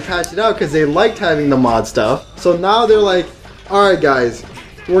mad that they patched it out because they liked having the mod stuff. So now they're like, alright guys,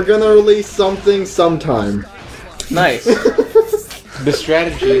 we're gonna release something sometime. Nice. The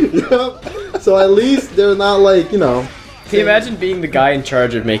strategy. Yep. So at least they're not like, you know. Can you imagine being the guy in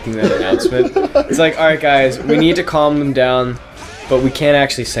charge of making that announcement? It's like, alright guys, we need to calm them down, but we can't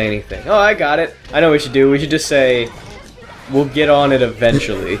actually say anything. Oh, I got it. I know what we should do. We should just say, we'll get on it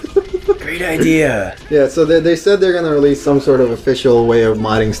eventually. Great idea. Yeah, so they said they're gonna release some sort of official way of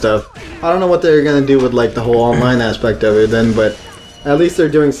modding stuff. I don't know what they're gonna do with like the whole online aspect of it then, but at least they're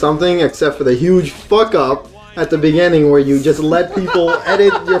doing something except for the huge fuck up at the beginning where you just let people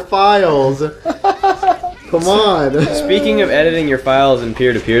edit your files. Come on. Speaking of editing your files and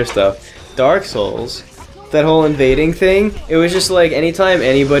peer-to-peer stuff, Dark Souls, that whole invading thing, it was just like anytime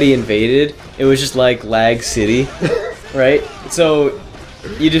anybody invaded, it was just like lag city, right? So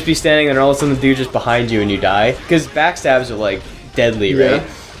you'd just be standing there and all of a sudden the dude just behind you and you die. Because backstabs are like deadly, right?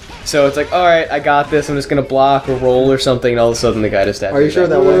 Yeah. So it's like, alright, I got this, I'm just gonna block or roll or something, and all of a sudden the guy just stabs Are you me sure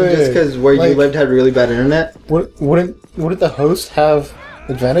back. that wasn't Wait, just because where you like- lived had really bad internet? Wouldn't the host have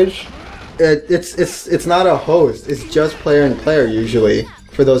advantage? It's not a host. It's just player and player usually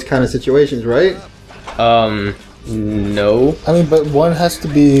for those kind of situations, right? No. I mean, but one has to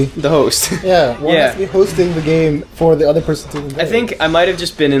be. The host. Yeah, one Yeah. has to be hosting the game for the other person to invade. I think I might have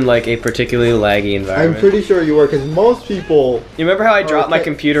just been in like a particularly laggy I'm environment. pretty sure you were because most people. You remember how I dropped my Okay.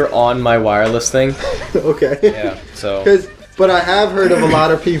 computer on my wireless thing? Okay. Yeah, so. But I have heard of a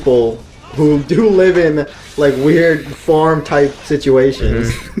lot of people who do live in like weird farm type situations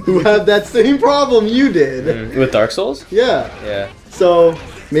Mm-hmm. who have that same problem you did. With Dark Souls? Yeah. Yeah. So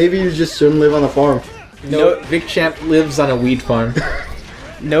maybe you just shouldn't live on a farm. No, Vic Champ lives on a weed farm.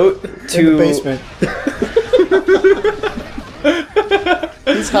 Note to. in the basement.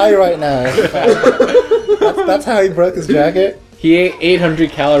 He's high right now. That's how he broke his jacket. He ate 800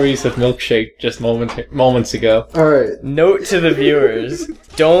 calories of milkshake just moments ago. All right. Note to the viewers: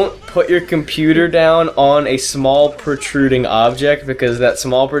 don't put your computer down on a small protruding object because that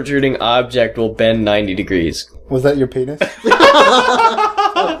small protruding object will bend 90 degrees. Was that your penis?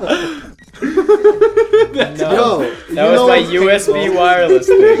 Yo, That was my USB wireless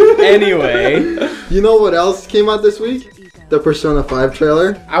thing. Anyway, You know what else came out this week? The Persona 5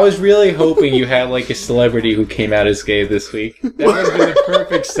 trailer. I was really hoping you had like a celebrity who came out as gay this week. That would have been the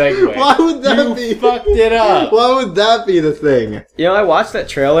perfect segue. Why would that You be? fucked it up. Why would that be the thing? you know, I watched that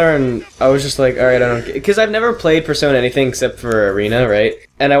trailer and I was just like, alright, I don't get. Because I've never played Persona anything except for Arena, right?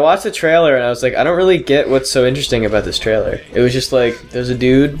 And I watched the trailer and I was like, I don't really get what's so interesting about this trailer. It was just like, there's a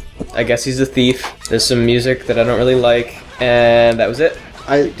dude, I guess he's a thief, there's some music that I don't really like, and that was it.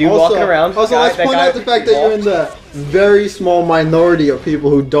 Dude walking around, Also, guy- let's that point guy out the fact that you're in the very small minority of people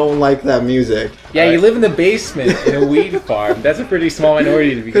who don't like that music. Yeah, you live in the basement in a weed farm. That's a pretty small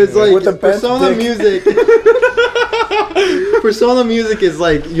minority to begin Because with. like With the bent Persona dick. music, Persona music is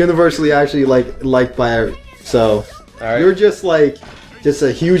like universally actually liked by. So Alright. you're just like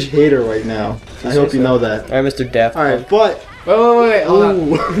a huge hater right now. I hope you know that. Alright, Mr. Daft. All right, but Wait, hold on.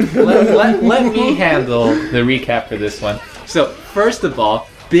 ooh. let me handle the recap for this one. So, first of all,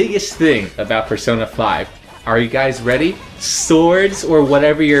 biggest thing about Persona 5. Are you guys ready? Swords, or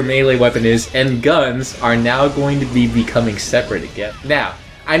whatever your melee weapon is, and guns are now going to be becoming separate again. Now,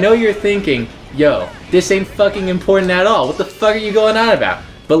 I know you're thinking, yo, this ain't fucking important at all. What the fuck are you going on about?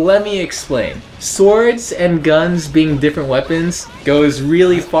 But let me explain. Swords and guns being different weapons goes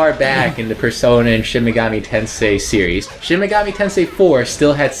really far back in the Persona and Shin Megami Tensei series. Shin Megami Tensei 4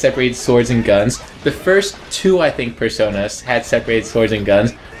 still had separated swords and guns. The first two, I think, Personas had separated swords and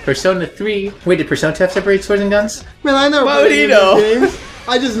guns. Persona 3... Wait, did Persona 2 have separated swords and guns? Man, I never Why would played he know? these games.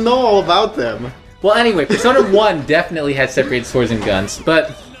 I just know all about them. Well, anyway, Persona 1 definitely had separated swords and guns,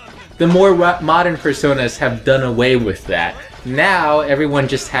 but the more modern Personas have done away with that. Now, everyone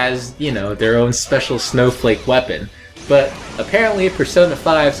just has, you know, their own special snowflake weapon. But apparently Persona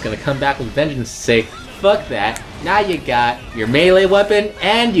 5 is going to come back with vengeance and say, fuck that, now you got your melee weapon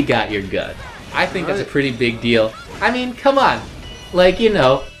and you got your gun. I think that's a pretty big deal. I mean, come on. Like, you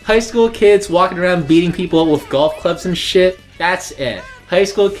know, high school kids walking around beating people up with golf clubs and shit, that's it. High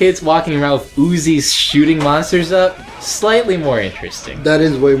school kids walking around with Uzis shooting monsters up, slightly more interesting. That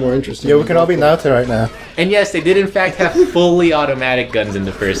is way more interesting. Yeah, we can all be Naruto right now. And yes, they did in fact have fully automatic guns in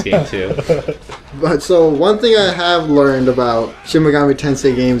the first game too. But so one thing I have learned about Shin Megami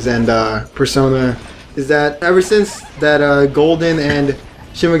Tensei games and Persona is that ever since that Golden and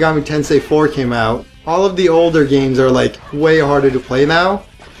Shin Megami Tensei 4 came out, all of the older games are like way harder to play now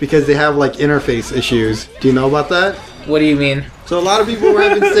because they have like interface issues. Do you know about that? What do you mean? So a lot of people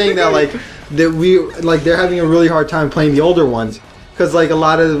have been saying that they're having a really hard time playing the older ones because like a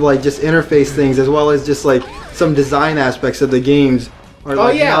lot of like just interface things as well as just like some design aspects of the games are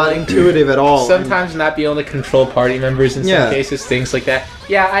not like, intuitive at all. Sometimes not be able to control party members in Yeah. some cases, things like that.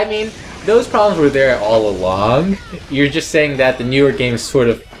 Yeah, I mean, those problems were there all along. You're just saying that the newer games sort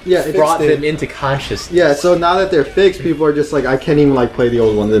of Yeah, brought fixed it. them into consciousness. Yeah, so now that they're fixed, people are just like, I can't even like play the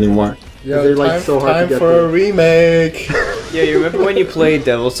old ones anymore. 'Cause they're like so hard to get for a through. remake. Yeah, you remember when you played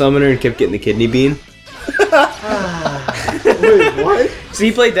Devil Summoner and kept getting the kidney bean? Wait, what? So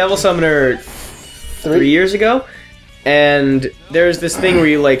he played Devil Summoner 3 years ago, and there's this thing where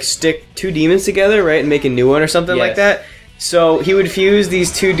you like stick two demons together, right, and make a new one or something like Yes. that. So he would fuse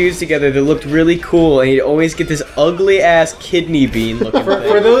these two dudes together that looked really cool, and he'd always get this ugly ass kidney bean looking For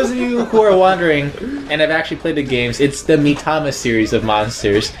thing. those of you who are wondering and have actually played the games, it's the Mitama series of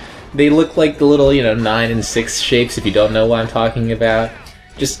monsters. They look like the little, 9 and 6 shapes if you don't know what I'm talking about.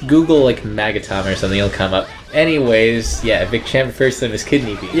 Just Google like Magatama or something, it'll come up. Anyways, yeah, Vic Champ refers to them as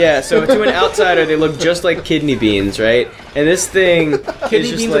kidney beans. Yeah, so to an outsider, they look just like kidney beans, right? And this thing Kidney is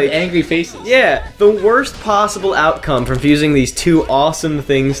just beans like, with angry faces. yeah, the worst possible outcome from fusing these two awesome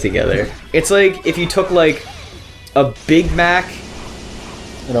things together. It's like if you took like a Big Mac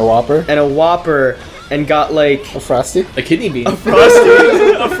And a Whopper. and a Whopper and got like A Frosty. A kidney bean.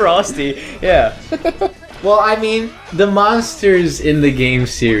 a Frosty, yeah. Well, I mean, the monsters in the game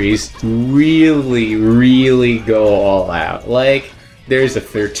series really, really go all out. Like, there's a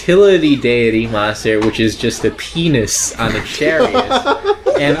fertility deity monster, which is just a penis on a chariot.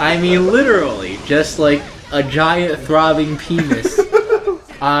 And I mean literally, just like a giant throbbing penis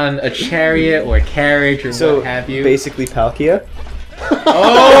on a chariot or carriage or So what have you. basically Palkia.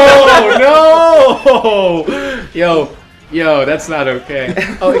 Oh, no! Yo, that's not okay.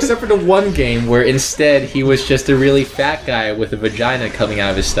 Oh, except for the one game where instead he was just a really fat guy with a vagina coming out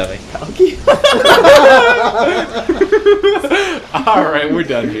of his stomach. Alright, we're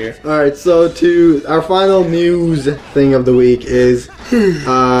done here. Alright, so to our final news thing of the week is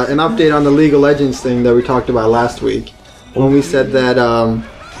an update on the League of Legends thing that we talked about last week. When we said that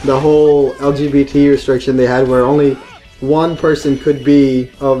the whole LGBT restriction they had where only one person could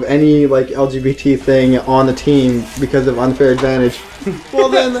be of any like LGBT thing on the team because of unfair advantage. Well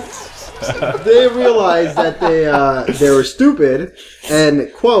then, they realized that they were stupid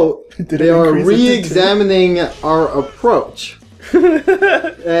and quote they are increase it to two? re-examining our approach.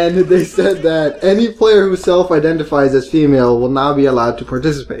 And they said that any player who self-identifies as female will now be allowed to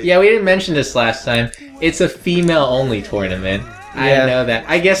participate. Yeah, we didn't mention this last time. It's a female-only tournament. I Yeah. know that.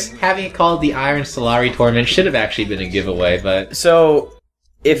 I guess having it called the Iron Solari tournament should have actually been a giveaway, but So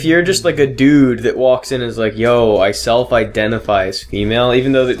if you're just like a dude that walks in and is like, yo, I self-identify as female,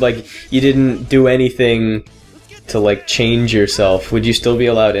 even though that, like, you didn't do anything to like change yourself, would you still be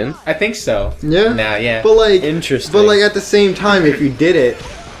allowed in? I think so. Yeah. Nah, yeah. But like, Interesting. but like at the same time, if you did it,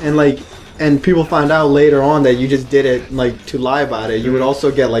 and like, and people find out later on that you just did it like to lie about it, you would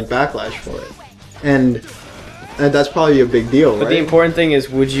also get like backlash for it, and that's probably a big deal, But right? the important thing is,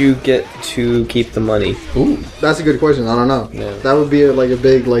 would you get to keep the money? Ooh. That's a good question. I don't know. Yeah. That would be like a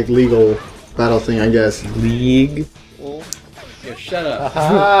big like legal battle thing, I guess. League? Yo, shut up.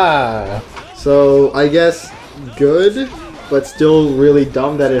 Ah. So I guess good, but still really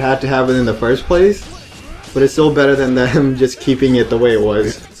dumb that it had to happen in the first place. But it's still better than them just keeping it the way it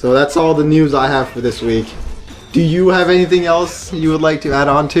was. So that's all the news I have for this week. Do you have anything else you would like to add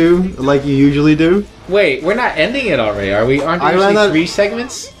on to, like you usually do? Wait, we're not ending it already, are we? Aren't I there ran usually out- 3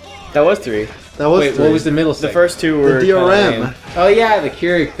 segments? That was 3. That was Wait, three. what was the middle The segment? first 2 the were kinda DRM? lame. Oh yeah, the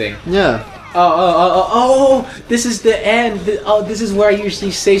Keurig thing. Yeah. Oh, this is the end. This is where I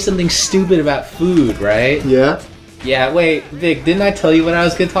usually say something stupid about food, right? Yeah. Yeah, wait, Vic, didn't I tell you what I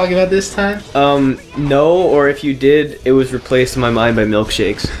was gonna talk about this time? No, or if you did, it was replaced in my mind by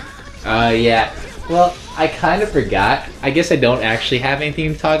milkshakes. Yeah. Well, I kind of forgot. I guess I don't actually have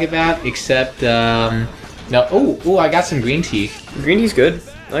anything to talk about, except, no, oh, I got some green tea. Green tea's good.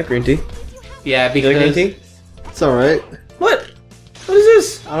 I like green tea. Yeah, You like green because... tea? It's alright. What? What is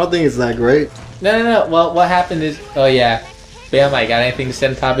this? I don't think it's that great. No, well, what happened is... Oh, yeah. Bam, I got anything to say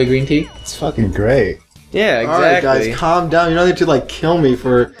on top of green tea? It's fucking great. Yeah, Alright exactly. guys, calm down. You don't need to like kill me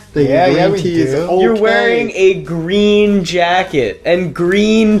for thinking green we tea is do. okay. You're wearing a green jacket and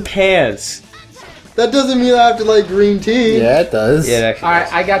green pants. That doesn't mean I have to like green tea. Yeah, it does. Yeah, it actually Alright,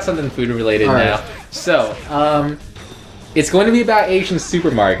 does. I got something food related All right. now. So, it's going to be about Asian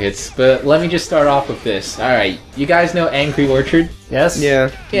supermarkets, but let me just start off with this. Alright, you guys know Angry Orchard? Yes.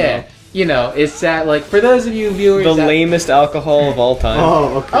 Yeah. Yeah. You know, it's that, like, for those of you viewers The that... lamest alcohol of all time.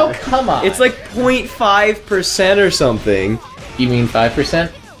 Oh, okay. Oh, come on. It's like 0.5% or something. You mean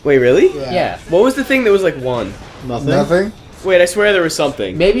 5%? Wait, really? Yeah. What was the thing that was like 1? Nothing. Nothing. Wait, I swear there was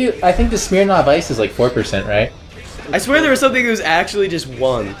something. Maybe, I think the Smirnoff Ice is like 4%, right? I swear there was something that was actually just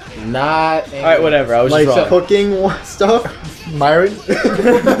 1. Not... Alright, whatever, I was Like just wrong. cooking stuff. Myron.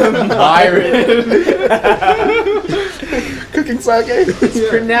 Myron. Cooking sake. It's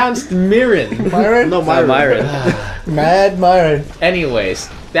pronounced Mirin. Myron. No, Myron. Myron. Mad Myron. Anyways,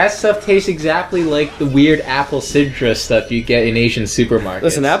 that stuff tastes exactly like the weird apple sidra stuff you get in Asian supermarkets.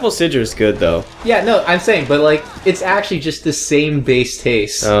 Listen, apple cider is good though. Yeah, no, I'm saying, but like, it's actually just the same base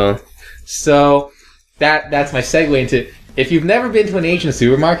taste. Oh. So, that's my segue into... If you've never been to an Asian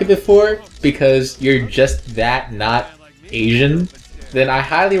supermarket before, because you're just that not Asian, then I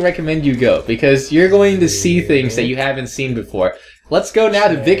highly recommend you go, because you're going to see things that you haven't seen before. Let's go now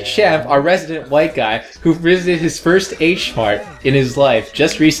to Vic Champ, our resident white guy, who visited his first H-Mart in his life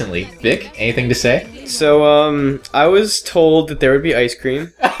just recently. Vic, anything to say? So, I was told that there would be ice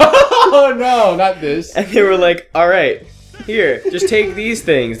cream, Oh no, not this. and they were like, alright, here, just take these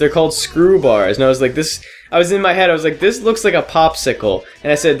things. They're called screw bars. And I was like, this... I was in my head, I was like, this looks like a popsicle.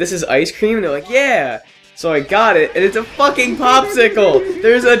 And I said, this is ice cream? And they're like, yeah! So I got it, and it's a fucking popsicle!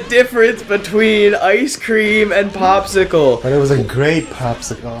 There's a difference between ice cream and popsicle. But it was a great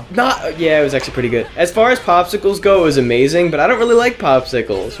popsicle. Yeah, it was actually pretty good. As far as popsicles go, it was amazing, but I don't really like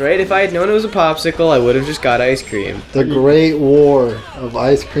popsicles, right? If I had known it was a popsicle, I would have just got ice cream. The Great War of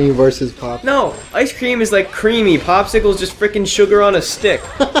ice cream versus pop. No, ice cream is like creamy. Popsicles just freaking sugar on a stick,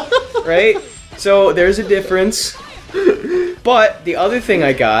 right? So there's a difference. But the other thing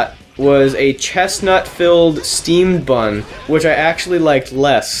I got was a chestnut-filled steamed bun, which I actually liked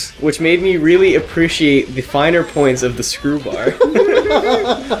less, which made me really appreciate the finer points of the screw bar.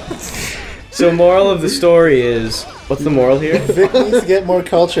 So moral of the story is, what's the moral here? Vic needs to get more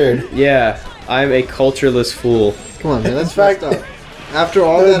cultured. Yeah, I'm a cultureless fool. Come on, man. That's In fact, messed up. After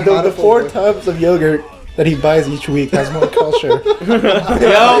all that, The bountiful 4 work- tubs of yogurt that he buys each week has more culture. Yo,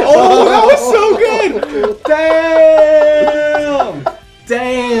 oh, that was so good! Damn!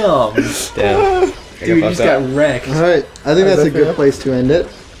 Damn. Dude, you just got wrecked. All right, I think that's a good place to end it.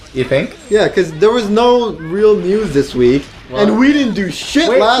 You think? Yeah, because there was no real news this week, Well- and we didn't do shit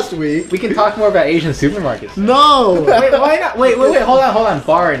Wait. last week. We can talk more about Asian supermarkets. No. Wait, why not? Wait, hold on,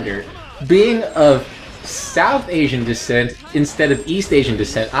 Barender. Being of South Asian descent instead of East Asian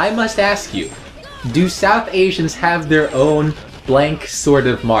descent, I must ask you, do South Asians have their own blank sort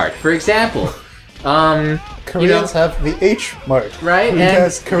of mark? For example, Koreans have the H mark. Right, and-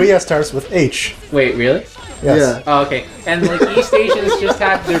 Because Korea starts with H. wait, really? Yes. Oh, okay. And like East Asians just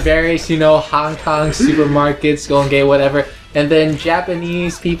have their various, Hong Kong supermarkets, Golden Gate, whatever. And then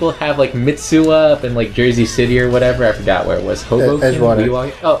Japanese people have like Mitsuwa up in like Jersey City or whatever. I forgot where it was. Hoboken? Edgewater.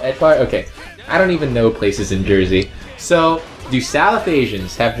 Weehawken? Oh, Edgewater? Okay. I don't even know places in Jersey. So, do South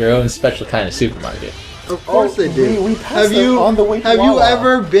Asians have their own special kind of supermarket? Of course they do. We passed Have it you on the way to have you Wawa.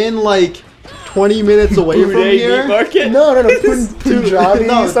 ever been like 20 minutes away from here? Market? No, Punjabi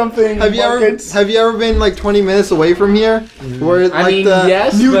No. something. Have you markets. ever been like 20 minutes away from here? Where I like mean, the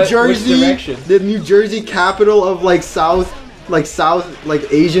yes, New but which Jersey, direction? the New Jersey capital of like South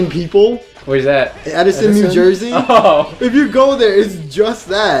Asian people, Where's that? Edison, New Edison? Jersey. Oh. If you go there, it's just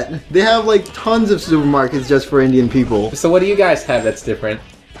that. They have like tons of supermarkets just for Indian people. So, what do you guys have that's different?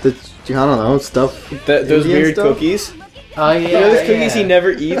 I don't know, stuff. Those Indian weird stuff? cookies. Oh, yeah. You know those cookies he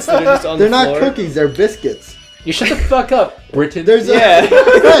never eats that are just on They're the floor? not cookies, they're biscuits. You shut the fuck up, Britain. There's Yeah.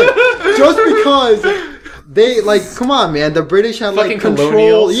 just because they like, come on, man. The British had Fucking like control.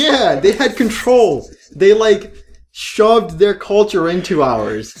 colonials. Yeah, they had control. They like shoved their culture into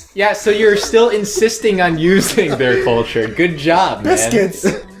ours. Yeah, so you're still insisting on using their culture. Good job, man. Biscuits.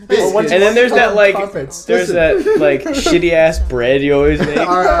 Biscuits. And then there's that like, Puppets. there's that like shitty ass bread you always make.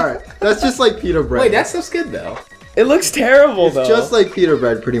 All right. That's just like pita bread. Wait, that stuff's good though. It looks terrible it's though. just like pita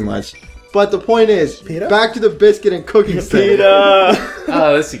bread, pretty much. But the point is, Pita? back to the biscuit and cookie thing. pita.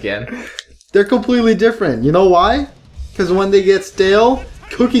 Oh, this again. They're completely different. You know why? Because when they get stale,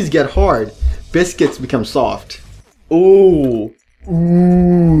 cookies get hard. Biscuits become soft. Ooh.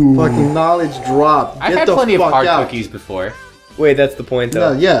 Fucking knowledge drop. I've Get had the plenty of fuck hard out. cookies before. Wait, that's the point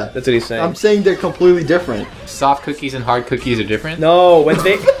though. No, yeah. That's what he's saying. I'm saying they're completely different. Soft cookies and hard cookies are different? No, when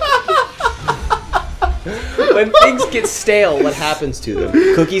they when things get stale, what happens to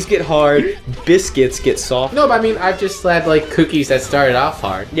them? Cookies get hard, biscuits get soft. No, but I mean, I've just had like cookies that started off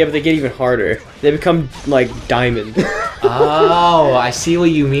hard. Yeah, but they get even harder. They become like diamond. Oh, I see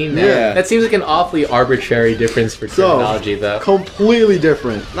what you mean there. Yeah. That seems like an awfully arbitrary difference for So, terminology, though. completely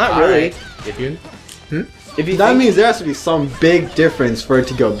different. Not All really. right. If you If you That think, means there has to be some big difference for it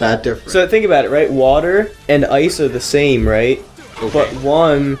to go that different. so think about it, right? Water and ice are the same, right? But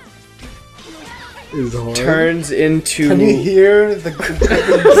one Is hard. turns into. Can you hear the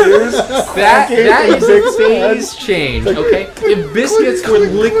gears? that is a phase change, okay? If biscuits were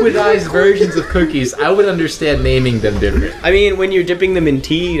liquidized versions of cookies, I would understand naming them different. I mean, when you're dipping them in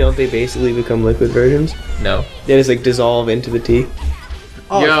tea, don't they basically become liquid versions? No. They just like dissolve into the tea.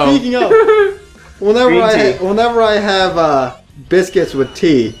 Oh, Yo. speaking of, whenever Green tea. whenever I have biscuits with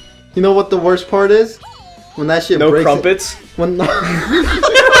tea, you know what the worst part is? When that shit No breaks. crumpets. When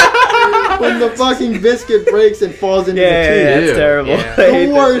when the fucking biscuit breaks and falls into the tea. Yeah, Ew. it's terrible. Yeah. I hate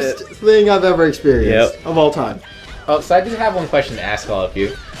The that worst shit. thing I've ever experienced of all time. Oh, so I did have one question to ask all of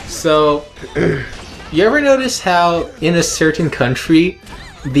you. So, you ever notice how in a certain country,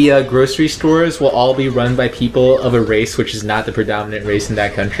 the grocery stores will all be run by people of a race which is not the predominant race in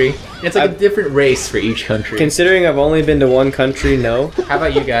that country? It's like a different race for each country. Considering I've only been to one country, no. How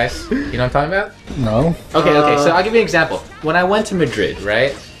about you guys? You know what I'm talking about? No. Okay, so I'll give you an example. When I went to Madrid,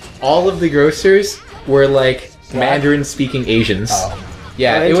 right, all of the grocers were like Mandarin-speaking Asians. Oh.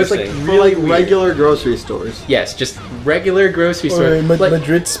 Yeah, Oh, it was like interesting. For really like weird. regular grocery stores. Yes, just regular grocery store. Wait, Like-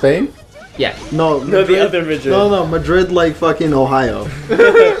 Madrid, Spain? yeah, No, No, the other Madrid. No, Madrid like fucking Ohio.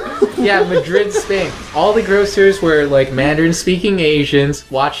 yeah, Madrid, Spain. All the grocers were like Mandarin-speaking Asians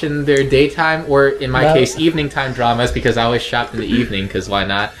watching their daytime, or in my No. case, evening time dramas because I always shopped in the evening because why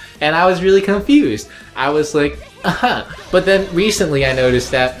not? And I was really confused. I was like, But then recently I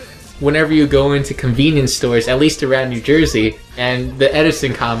noticed that whenever you go into convenience stores, at least around New Jersey, and the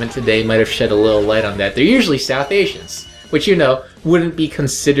Edison comment today might have shed a little light on that, they're usually South Asians, which, you know, wouldn't be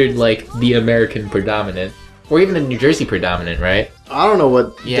considered like the American predominant, or even the New Jersey predominant, right? I don't know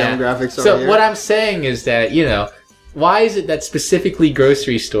what Yeah. demographics are So here. what I'm saying is that, you know, why is it that specifically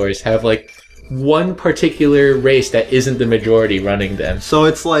grocery stores have like one particular race that isn't the majority running them? So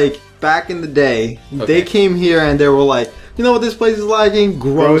it's like back in the day, Okay. they came here and they were like, you know what this place is lacking?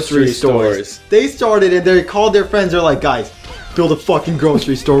 Grocery Grocery stores. stores. They started and they called their friends. They're like, guys, build a fucking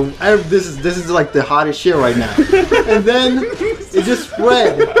grocery store. This is like the hottest shit right now. And then it just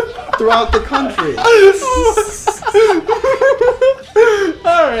spread throughout the country.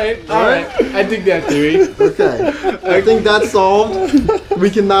 Alright. I dig that theory. Okay, I think that's solved. We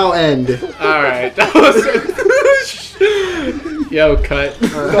can now end. Alright. Yo, cut.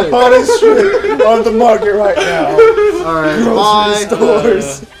 The hottest shit on the market right now. All right, Grocery bye.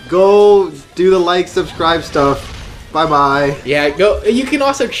 stores. Go do the like, subscribe stuff. Bye bye. Yeah, go. You can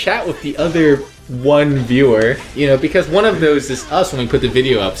also chat with the other one viewer, you know, because one of those is us when we put the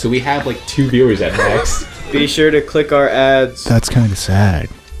video up, so we have like 2 viewers at max. Be sure to click our ads. That's kind of sad.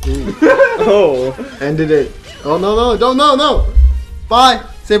 Oh. Ended it. Oh no! Don't no! Bye.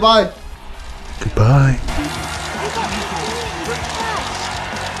 Say bye. Goodbye.